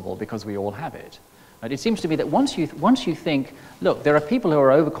responsible because we all have it. It seems to me that once you think, look, there are people who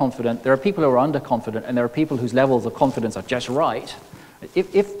are overconfident, there are people who are underconfident, and there are people whose levels of confidence are just right.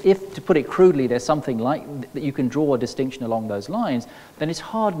 If to put it crudely, there's something like that you can draw a distinction along those lines, then it's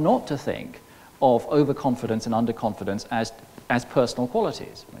hard not to think of overconfidence and underconfidence as personal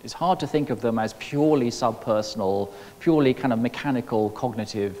qualities. It's hard to think of them as purely subpersonal, purely kind of mechanical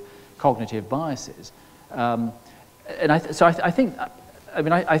cognitive biases. I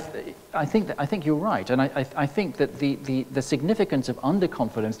think you're right, and I think that the significance of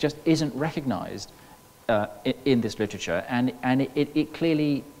underconfidence just isn't recognized in this literature, and it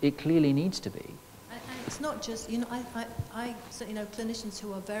clearly needs to be. And it's not just, you know, I certainly know clinicians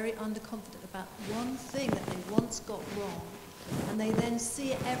who are very underconfident about one thing that they once got wrong, and they then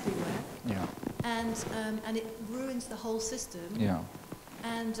see it everywhere, and it ruins the whole system.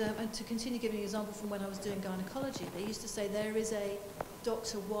 And to continue giving an example from when I was doing gynecology, they used to say there is a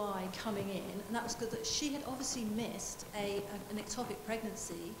Dr. Y coming in, and that was good that she had obviously missed an ectopic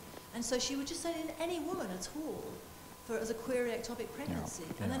pregnancy, and so she would just send in any woman at all as a query ectopic pregnancy.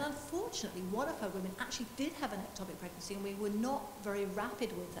 Yeah. And then unfortunately, one of her women actually did have an ectopic pregnancy, and we were not very rapid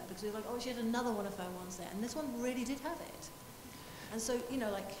with her because we were like, oh, she had another one of her ones there, and this one really did have it. And so, you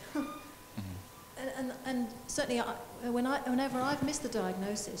know, like, and certainly whenever I've missed the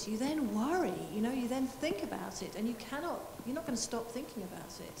diagnosis, you then worry, you know, you then think about it, and you're not going to stop thinking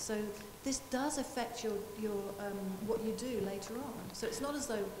about it. So this does affect your what you do later on. So it's not as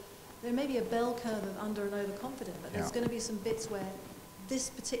though there may be a bell curve of under and overconfident, but there's going to be some bits where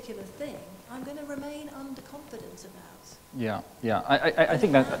this particular thing I'm going to remain underconfident about. Yeah, yeah. I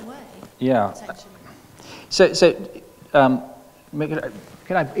think that. Way, yeah. Potentially.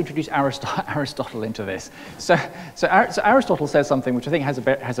 Can I introduce Aristotle into this? So Aristotle says something which I think has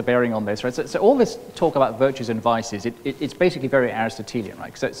a bearing on this, right? So all this talk about virtues and vices, it's basically very Aristotelian,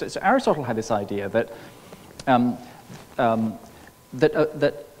 right? So Aristotle had this idea that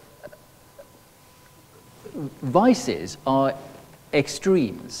that vices are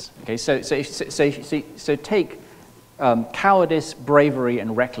extremes. Okay, so take cowardice, bravery,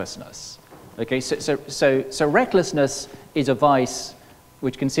 and recklessness. Okay, so recklessness is a vice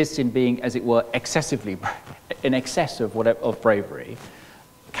which consists in being, as it were, excessively in excess of bravery.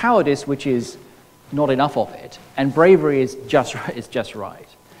 Cowardice, which is not enough of it, and bravery is just right.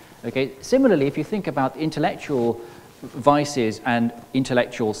 Okay. Similarly, if you think about intellectual vices and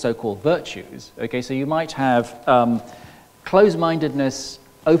intellectual so-called virtues, okay, so you might have closed-mindedness,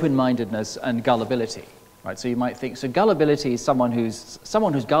 open-mindedness, and gullibility. Right, so you might think, so gullibility is someone who's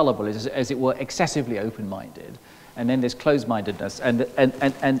gullible, is, as it were, excessively open-minded, and then there's closed-mindedness, and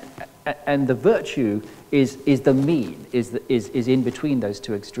the virtue is the mean, is in between those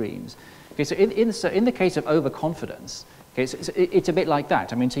two extremes. Okay, so in the case of overconfidence, okay, so it's a bit like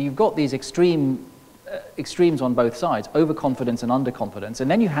that. I mean, so you've got these extremes on both sides, overconfidence and underconfidence,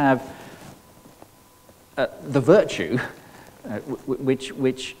 and then you have the virtue.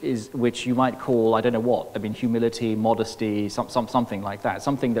 Which you might call, I don't know what, I mean, humility, modesty, something like that,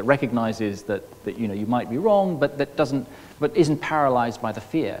 something that recognizes that you know you might be wrong, but isn't paralyzed by the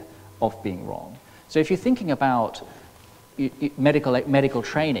fear of being wrong. So if you're thinking about medical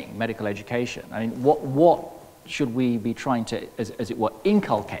training, medical education, I mean, what should we be trying to, as it were,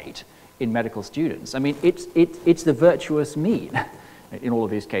 inculcate in medical students? I mean, it's the virtuous mean in all of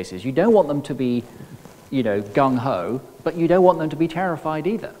these cases. You don't want them to be, you know, gung-ho, but you don't want them to be terrified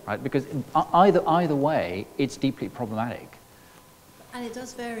either, right? Because either way, it's deeply problematic. And it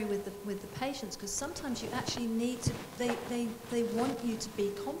does vary with the patients, because sometimes you actually need to, they want you to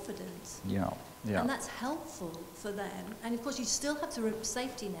be confident. Yeah, yeah. And that's helpful for them. And of course, you still have to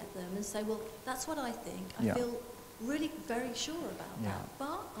safety net them and say, well, that's what I think. I feel really very sure about that,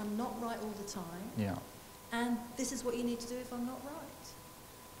 but I'm not right all the time. Yeah. And this is what you need to do if I'm not right.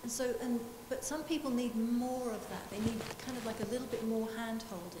 And so, but some people need more of that. They need kind of like a little bit more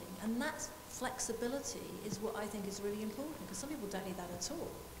hand-holding. And that flexibility is what I think is really important, because some people don't need that at all.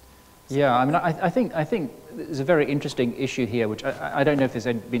 So yeah, I mean, I think there's a very interesting issue here, which I don't know if there's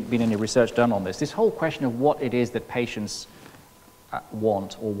been any research done on this. This whole question of what it is that patients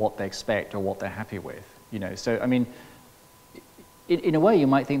want, or what they expect, or what they're happy with. You know, so I mean, in a way, you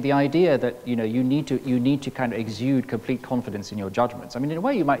might think the idea that you need to kind of exude complete confidence in your judgments. I mean, in a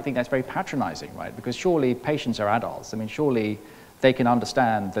way, you might think that's very patronizing, right? Because surely patients are adults. I mean, surely they can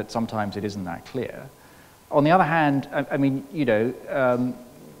understand that sometimes it isn't that clear. On the other hand, I mean, you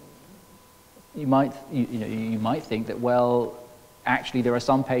might think that, well, actually, there are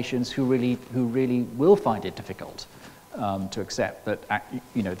some patients who really will find it difficult to accept that,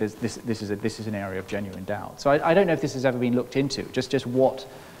 you know, this is an area of genuine doubt. So I don't know if this has ever been looked into. Just what,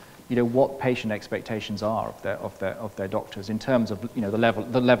 you know, what patient expectations are of their doctors in terms of, you know, the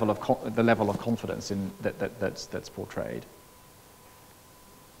level of confidence in that's portrayed.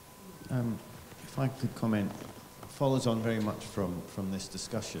 If I could comment, follows on very much from this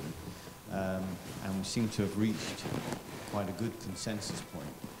discussion, and we seem to have reached quite a good consensus point.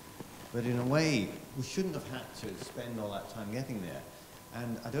 But in a way, we shouldn't have had to spend all that time getting there.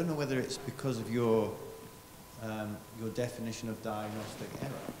 And I don't know whether it's because of your definition of diagnostic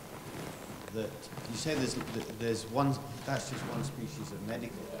error, that you say there's one, that's just one species of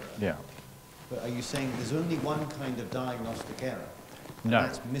medical error. Yeah. But are you saying there's only one kind of diagnostic error? And No.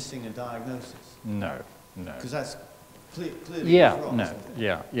 that's missing a diagnosis? No. Because that's clearly wrong, no, isn't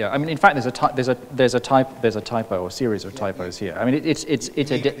it? yeah. I mean, in fact, there's a typo, or series of typos here. I mean, it's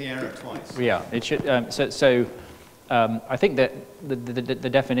the error twice. Yeah, it should. I think that the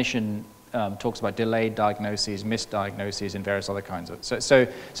definition talks about delayed diagnoses, misdiagnoses, and various other kinds of. So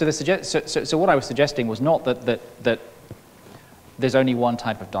what I was suggesting was not that there's only one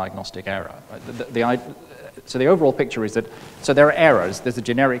type of diagnostic error. Right? So the overall picture is that there are errors. There's a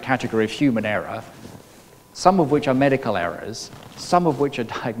generic category of human error, some of which are medical errors, some of which are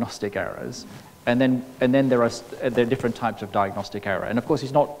diagnostic errors, and then there are different types of diagnostic error. And of course,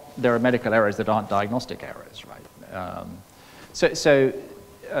 there are medical errors that aren't diagnostic errors, right?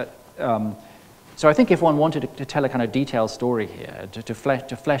 So I think if one wanted to tell a kind of detailed story here, to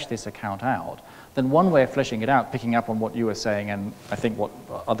flesh this account out, then one way of fleshing it out, picking up on what you were saying and I think what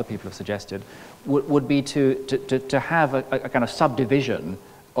other people have suggested, would be to have a kind of subdivision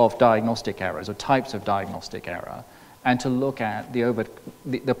of diagnostic errors or types of diagnostic error, and to look at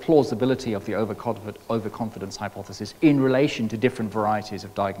the plausibility of the overconfidence hypothesis in relation to different varieties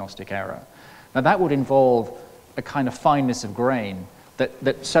of diagnostic error. Now that would involve a kind of fineness of grain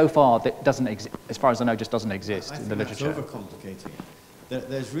that so far that doesn't exist, as far as I know, just doesn't exist in the literature. I think that's overcomplicating it.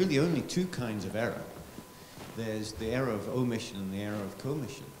 There's really only two kinds of error. There's the error of omission and the error of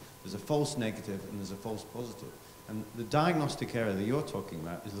commission. There's a false negative and there's a false positive. And the diagnostic error that you're talking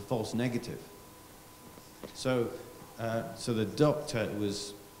about is the false negative. So the doctor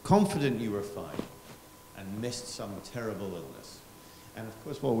was confident you were fine and missed some terrible illness. And of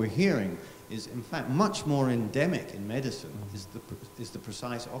course what we're hearing is in fact much more endemic in medicine is the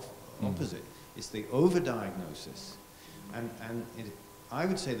precise opposite. It's the overdiagnosis. And I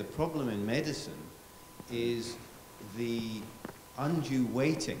would say the problem in medicine is the undue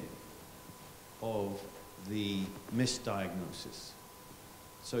weighting of the misdiagnosis.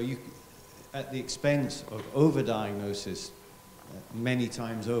 So at the expense of overdiagnosis many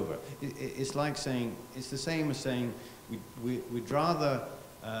times over. It's like saying, it's the same as saying we'd rather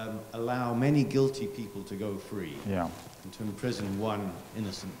allow many guilty people to go free and to imprison one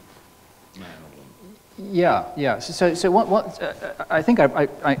innocent man or woman. Yeah. So what I think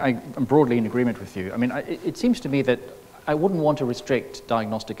I'm broadly in agreement with you. I mean, it seems to me that I wouldn't want to restrict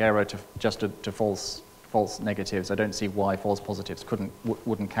diagnostic error to false negatives. I don't see why false positives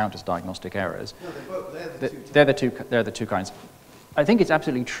wouldn't count as diagnostic errors. No, they're the two kinds. I think it's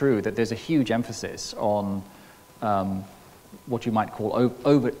absolutely true that there's a huge emphasis on what you might call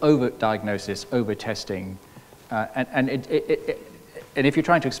over-diagnosis, over-testing, and if you're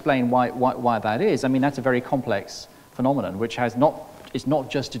trying to explain why that is, I mean, that's a very complex phenomenon, which is not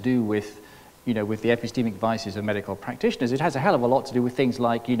just to do with with the epistemic vices of medical practitioners. It has a hell of a lot to do with things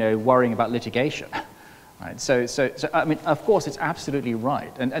like worrying about litigation. Right. So I mean, of course, it's absolutely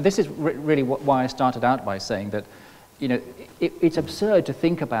right, and this is really why I started out by saying that, it's absurd to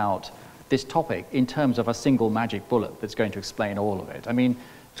think about this topic in terms of a single magic bullet that's going to explain all of it. I mean,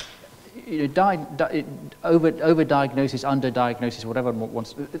 over-diagnosis, under-diagnosis, whatever one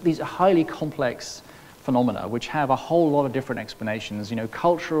wants. These are highly complex phenomena which have a whole lot of different explanations.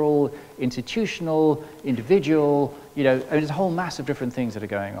 cultural, institutional, individual. There's a whole mass of different things that are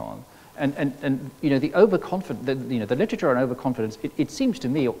going on. And the overconfident, the literature on overconfidence, it seems to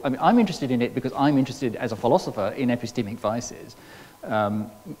me, I mean, I'm interested in it because I'm interested as a philosopher in epistemic vices,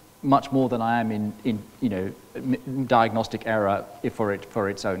 much more than I am in diagnostic error for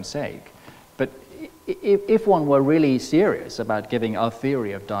its own sake. But if one were really serious about giving a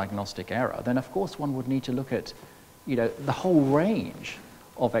theory of diagnostic error, then of course one would need to look at, the whole range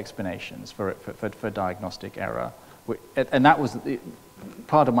of explanations for diagnostic error, and that was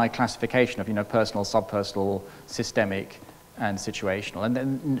part of my classification of personal, subpersonal, systemic, and situational. And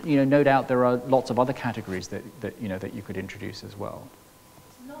then no doubt there are lots of other categories that you could introduce as well.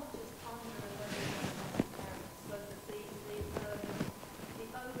 It's not just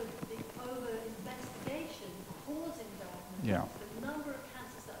the over-investigation causing diagnosis. Yeah. The number of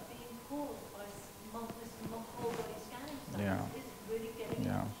cancers that are being caused by whole body scanning studies is really getting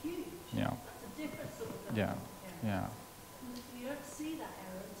huge. Yeah. That's a different sort of Yeah. You don't see that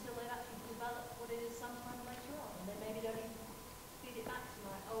error until they've actually developed what it is sometime later on, and they maybe don't even feed it back to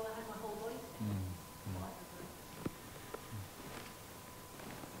I had my whole body scanned.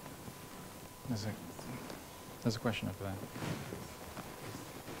 There's a question over there.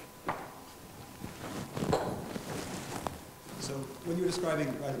 So when you were describing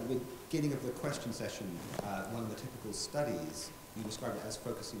right at the beginning of the question session, one of the typical studies, you described it as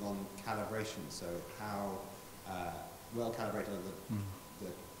focusing on calibration, so how well calibrated are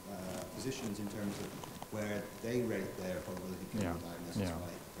the physicians in terms of where they rate their probability of getting the diagnosis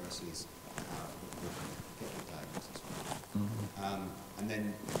right versus how they get the diagnosis right. And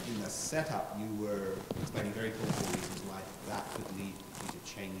then in the setup, you were explaining very thoughtful reasons why that could lead you to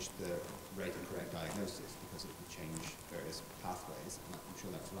change the rate of correct diagnosis, because it would change various pathways. And I'm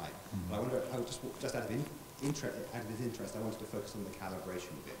sure that's right. But I wonder, just out of interest, I wanted to focus on the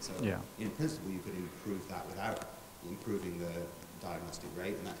calibration bit. So in principle, you could improve that without improving the diagnostic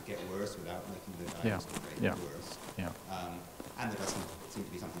rate, and that could get worse without making the diagnostic rate worse. And there doesn't seem to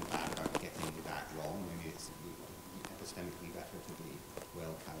be something bad about getting that wrong. Maybe it's epistemically better to be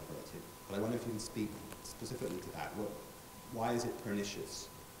well calibrated. But I wonder if you can speak specifically to that. Why is it pernicious,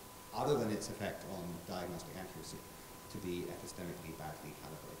 other than its effect on diagnostic accuracy, to be epistemically badly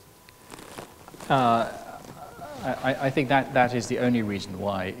calibrated? I think that is the only reason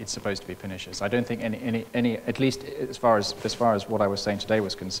why it's supposed to be pernicious. I don't think any at least as far as what I was saying today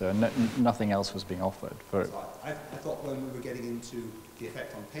was concerned, nothing else was being offered. So I thought when we were getting into the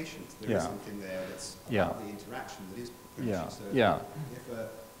effect on patients, there is something there that's about the interaction that is pernicious. So if a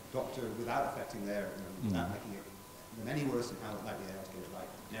doctor, without affecting without making them any worse than how likely they are to get it right,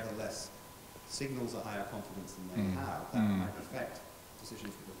 nevertheless signals a higher confidence than they have, that might affect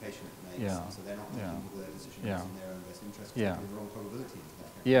decisions that the patient makes, so they're not making the decisions in their own best interest, taking the wrong probability into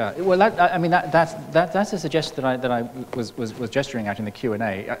that. Well, that's a suggestion that I was gesturing at in the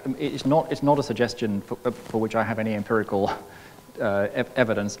Q&A. It's not a suggestion for which I have any empirical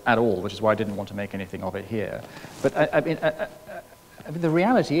evidence at all, which is why I didn't want to make anything of it here. But I mean, the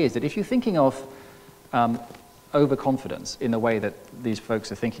reality is that if you're thinking of overconfidence in the way that these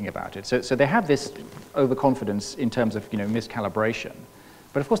folks are thinking about it. So they have this overconfidence in terms of miscalibration,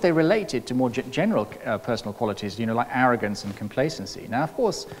 but of course they relate it to more general personal qualities, like arrogance and complacency. Now, of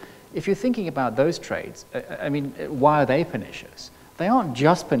course, if you're thinking about those traits, I mean, why are they pernicious? They aren't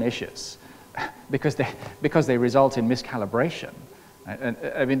just pernicious because they result in miscalibration. And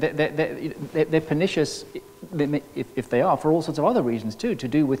I mean, they're pernicious if they are for all sorts of other reasons too, to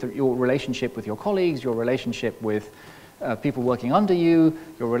do with your relationship with your colleagues, your relationship with people working under you,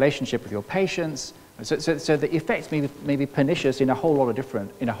 your relationship with your patients. So the effects may be pernicious in a whole lot of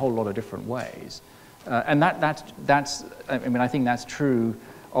different ways, and that's I mean, I think that's true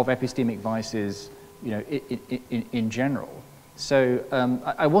of epistemic vices, in general. So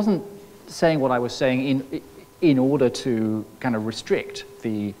I wasn't saying what I was saying in order to kind of restrict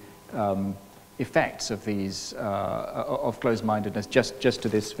the effects of these of closed-mindedness just to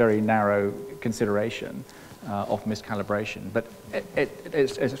this very narrow consideration of miscalibration. But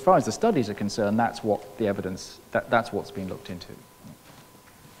as far as the studies are concerned, that's what the evidence that's what's been looked into.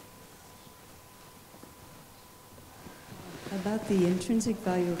 About the intrinsic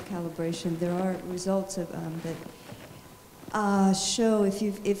value of calibration, there are results of, that show,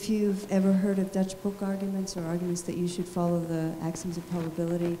 if you've ever heard of Dutch book arguments or arguments that you should follow the axioms of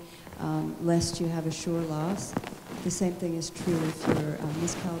probability lest you have a sure loss, the same thing is true if you're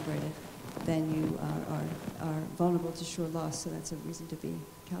miscalibrated. Then you are vulnerable to sure loss, so that's a reason to be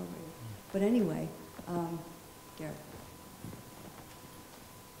calibrated. But anyway, Gareth.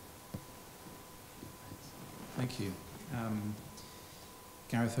 Thank you.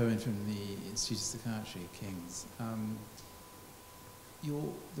 Gareth Owen from the Institute of Psychiatry, King's.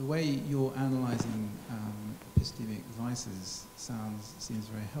 The way you're analysing epistemic vices seems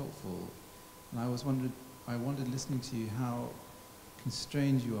very helpful, and I wondered, listening to you, how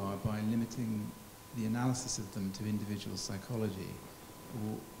constrained you are by limiting the analysis of them to individual psychology,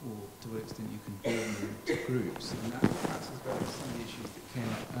 or to what extent you can broaden them to groups. And that perhaps is where some of the issues that came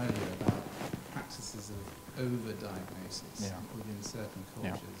up earlier about practices of over-diagnosis within certain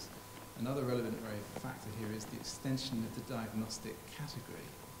cultures. Another relevant factor here is the extension of the diagnostic category,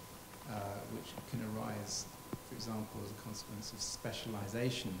 which can arise, for example, as a consequence of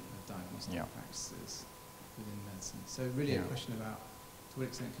specialization of diagnostic practices within medicine. So really a question about to what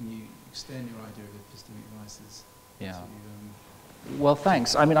extent can you extend your idea of epistemic vices to, well,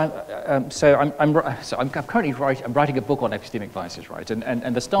 thanks. I mean, I'm currently writing a book on epistemic vices, right?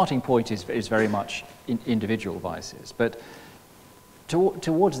 And the starting point is very much individual vices. But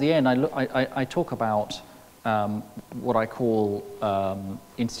towards the end, I talk about what I call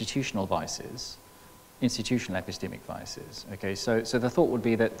institutional vices, institutional epistemic vices. Okay, so the thought would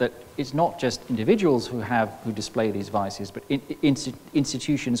be that it's not just individuals who display these vices, but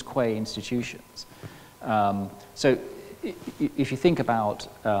institutions qua institutions. So if you think about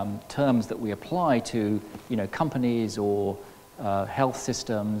terms that we apply to, companies or health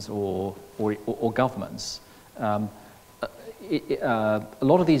systems or governments, a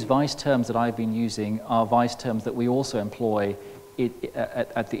lot of these vice terms that I've been using are vice terms that we also employ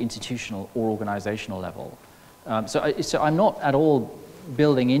at the institutional or organizational level. So I'm not at all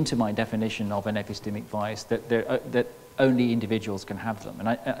building into my definition of an epistemic vice that only individuals can have them.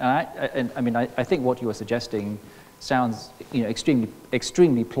 And I think what you are suggesting sounds, you know,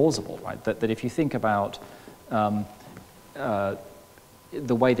 extremely plausible, right? That if you think about the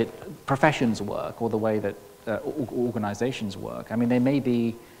way that professions work or the way that organizations work, I mean, there may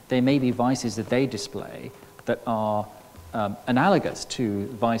be vices that they display that are analogous to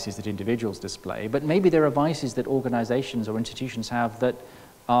vices that individuals display, but maybe there are vices that organizations or institutions have that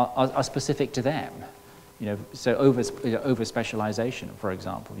are specific to them. You know, so over specialization, for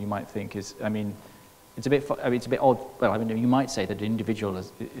example, you might think is, I mean, it's a bit odd. Well, I mean, you might say that an individual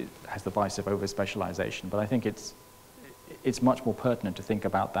has the vice of over specialization, but I think it's much more pertinent to think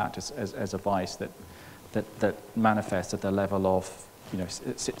about that as a vice that manifests at the level of, you know,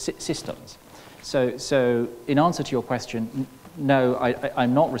 systems. So in answer to your question, no,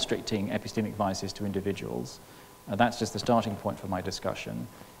 I'm not restricting epistemic vices to individuals. That's just the starting point for my discussion.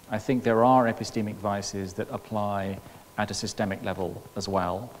 I think there are epistemic vices that apply at a systemic level as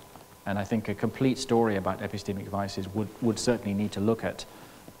well. And I think a complete story about epistemic vices would certainly need to look at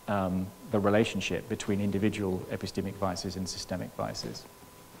the relationship between individual epistemic vices and systemic vices.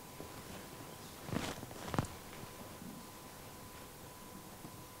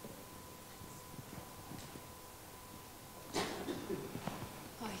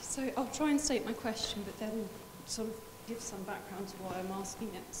 Hi, so I'll try and state my question, but then sort of give some background to why I'm asking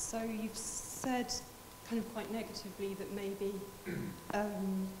it. So you've said kind of quite negatively that maybe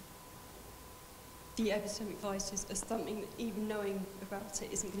the epistemic vices are something that even knowing about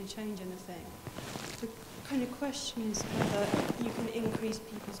it isn't going to change anything. The kind of question is whether you can increase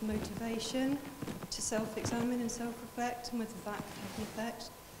people's motivation to self-examine and self-reflect, and whether that could have an effect.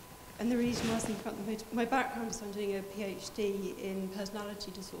 And the reason I was thinking about my background is I'm doing a PhD in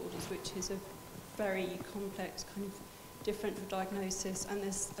personality disorders, which is a very complex kind of differential diagnosis, and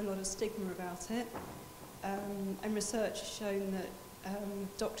there's a lot of stigma about it. And research has shown that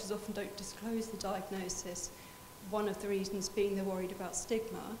doctors often don't disclose the diagnosis, one of the reasons being they're worried about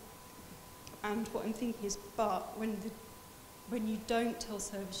stigma. And what I'm thinking is, but when you don't tell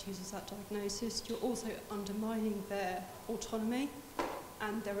service users that diagnosis, you're also undermining their autonomy,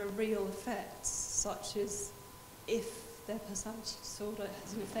 and there are real effects, such as if their personality disorder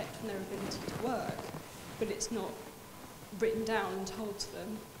has an effect on their ability to work, but it's not written down and told to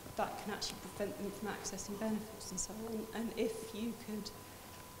them, that can actually prevent them from accessing benefits and so on. And if you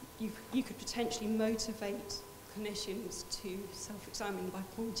could potentially motivate clinicians to self-examine by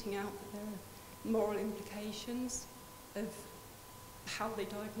pointing out that there are moral implications of how they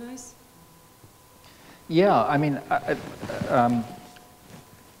diagnose. Yeah, I mean, I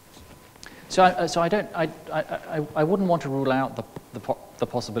wouldn't want to rule out the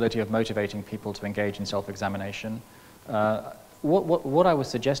possibility of motivating people to engage in self-examination. What I was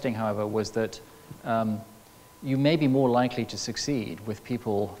suggesting, however, was that you may be more likely to succeed with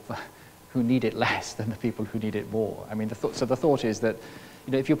people who need it less than the people who need it more. I mean, so the thought is that,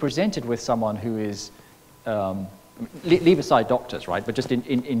 you know, if you're presented with someone who is, leave aside doctors, right, but just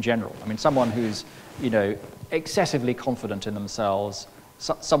in general, I mean, someone who's, you know, excessively confident in themselves,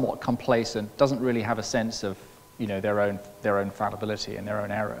 somewhat complacent, doesn't really have a sense of, you know, their own fallibility and their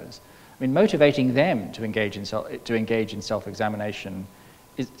own errors. I mean, motivating them to engage in self-examination,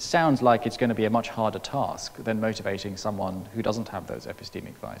 it sounds like it's going to be a much harder task than motivating someone who doesn't have those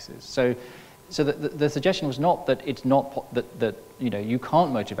epistemic vices. So the suggestion was not that it's not that you know, you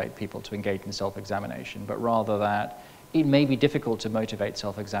can't motivate people to engage in self-examination, but rather that it may be difficult to motivate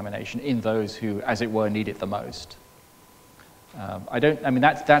self-examination in those who, as it were, need it the most. I mean,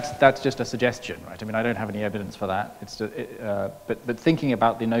 that's just a suggestion, right? I mean, I don't have any evidence for that. It's but thinking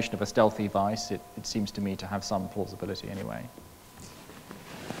about the notion of a stealthy vice, it seems to me to have some plausibility anyway.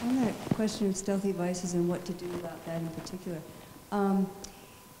 On that question of stealthy vices and what to do about that in particular,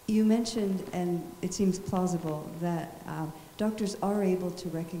 you mentioned, and it seems plausible, that doctors are able to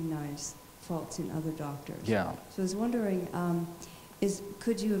recognize faults in other doctors. Yeah. So I was wondering,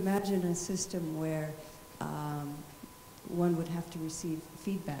 could you imagine a system where one would have to receive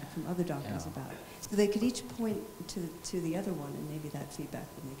feedback from other doctors about it? So they could each point to the other one, and maybe that feedback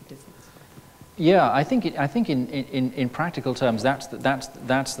would make a difference. Yeah, I think in practical terms, that's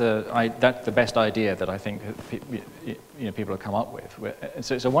the best idea that I think people have come up with.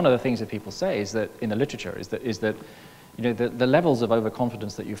 So one of the things that people say is that in the literature is that you know, the levels of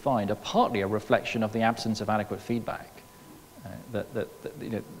overconfidence that you find are partly a reflection of the absence of adequate feedback. You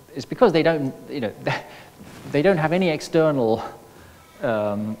know, it's because they don't, you know, they don't have any external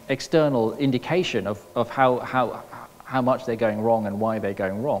indication of how much they're going wrong and why they're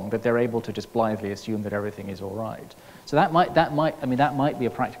going wrong, that they're able to just blithely assume that everything is all right. So that might be a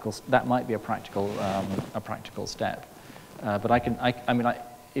practical step. But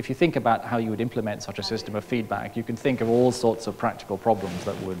if you think about how you would implement such a system of feedback, you can think of all sorts of practical problems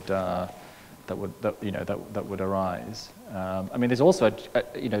that would arise. There's also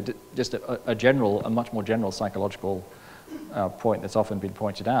a much more general psychological point that's often been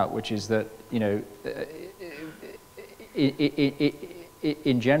pointed out, which is that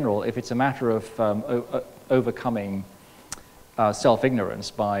in general, if it's a matter of overcoming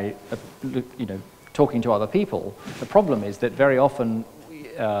self-ignorance by talking to other people, the problem is that very often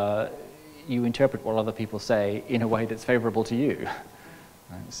you interpret what other people say in a way that's favorable to you.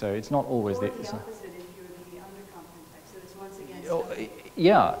 Right? So it's not always or the opposite if you're the undercompetent type. So it's once again.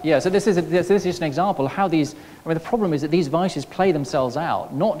 Yeah. So this is an example of how these. The problem is that these vices play themselves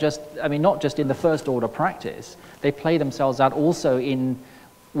out, not just in the first order practice. They play themselves out also in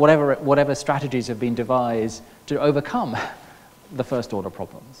whatever strategies have been devised to overcome the first order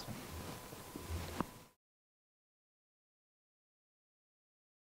problems.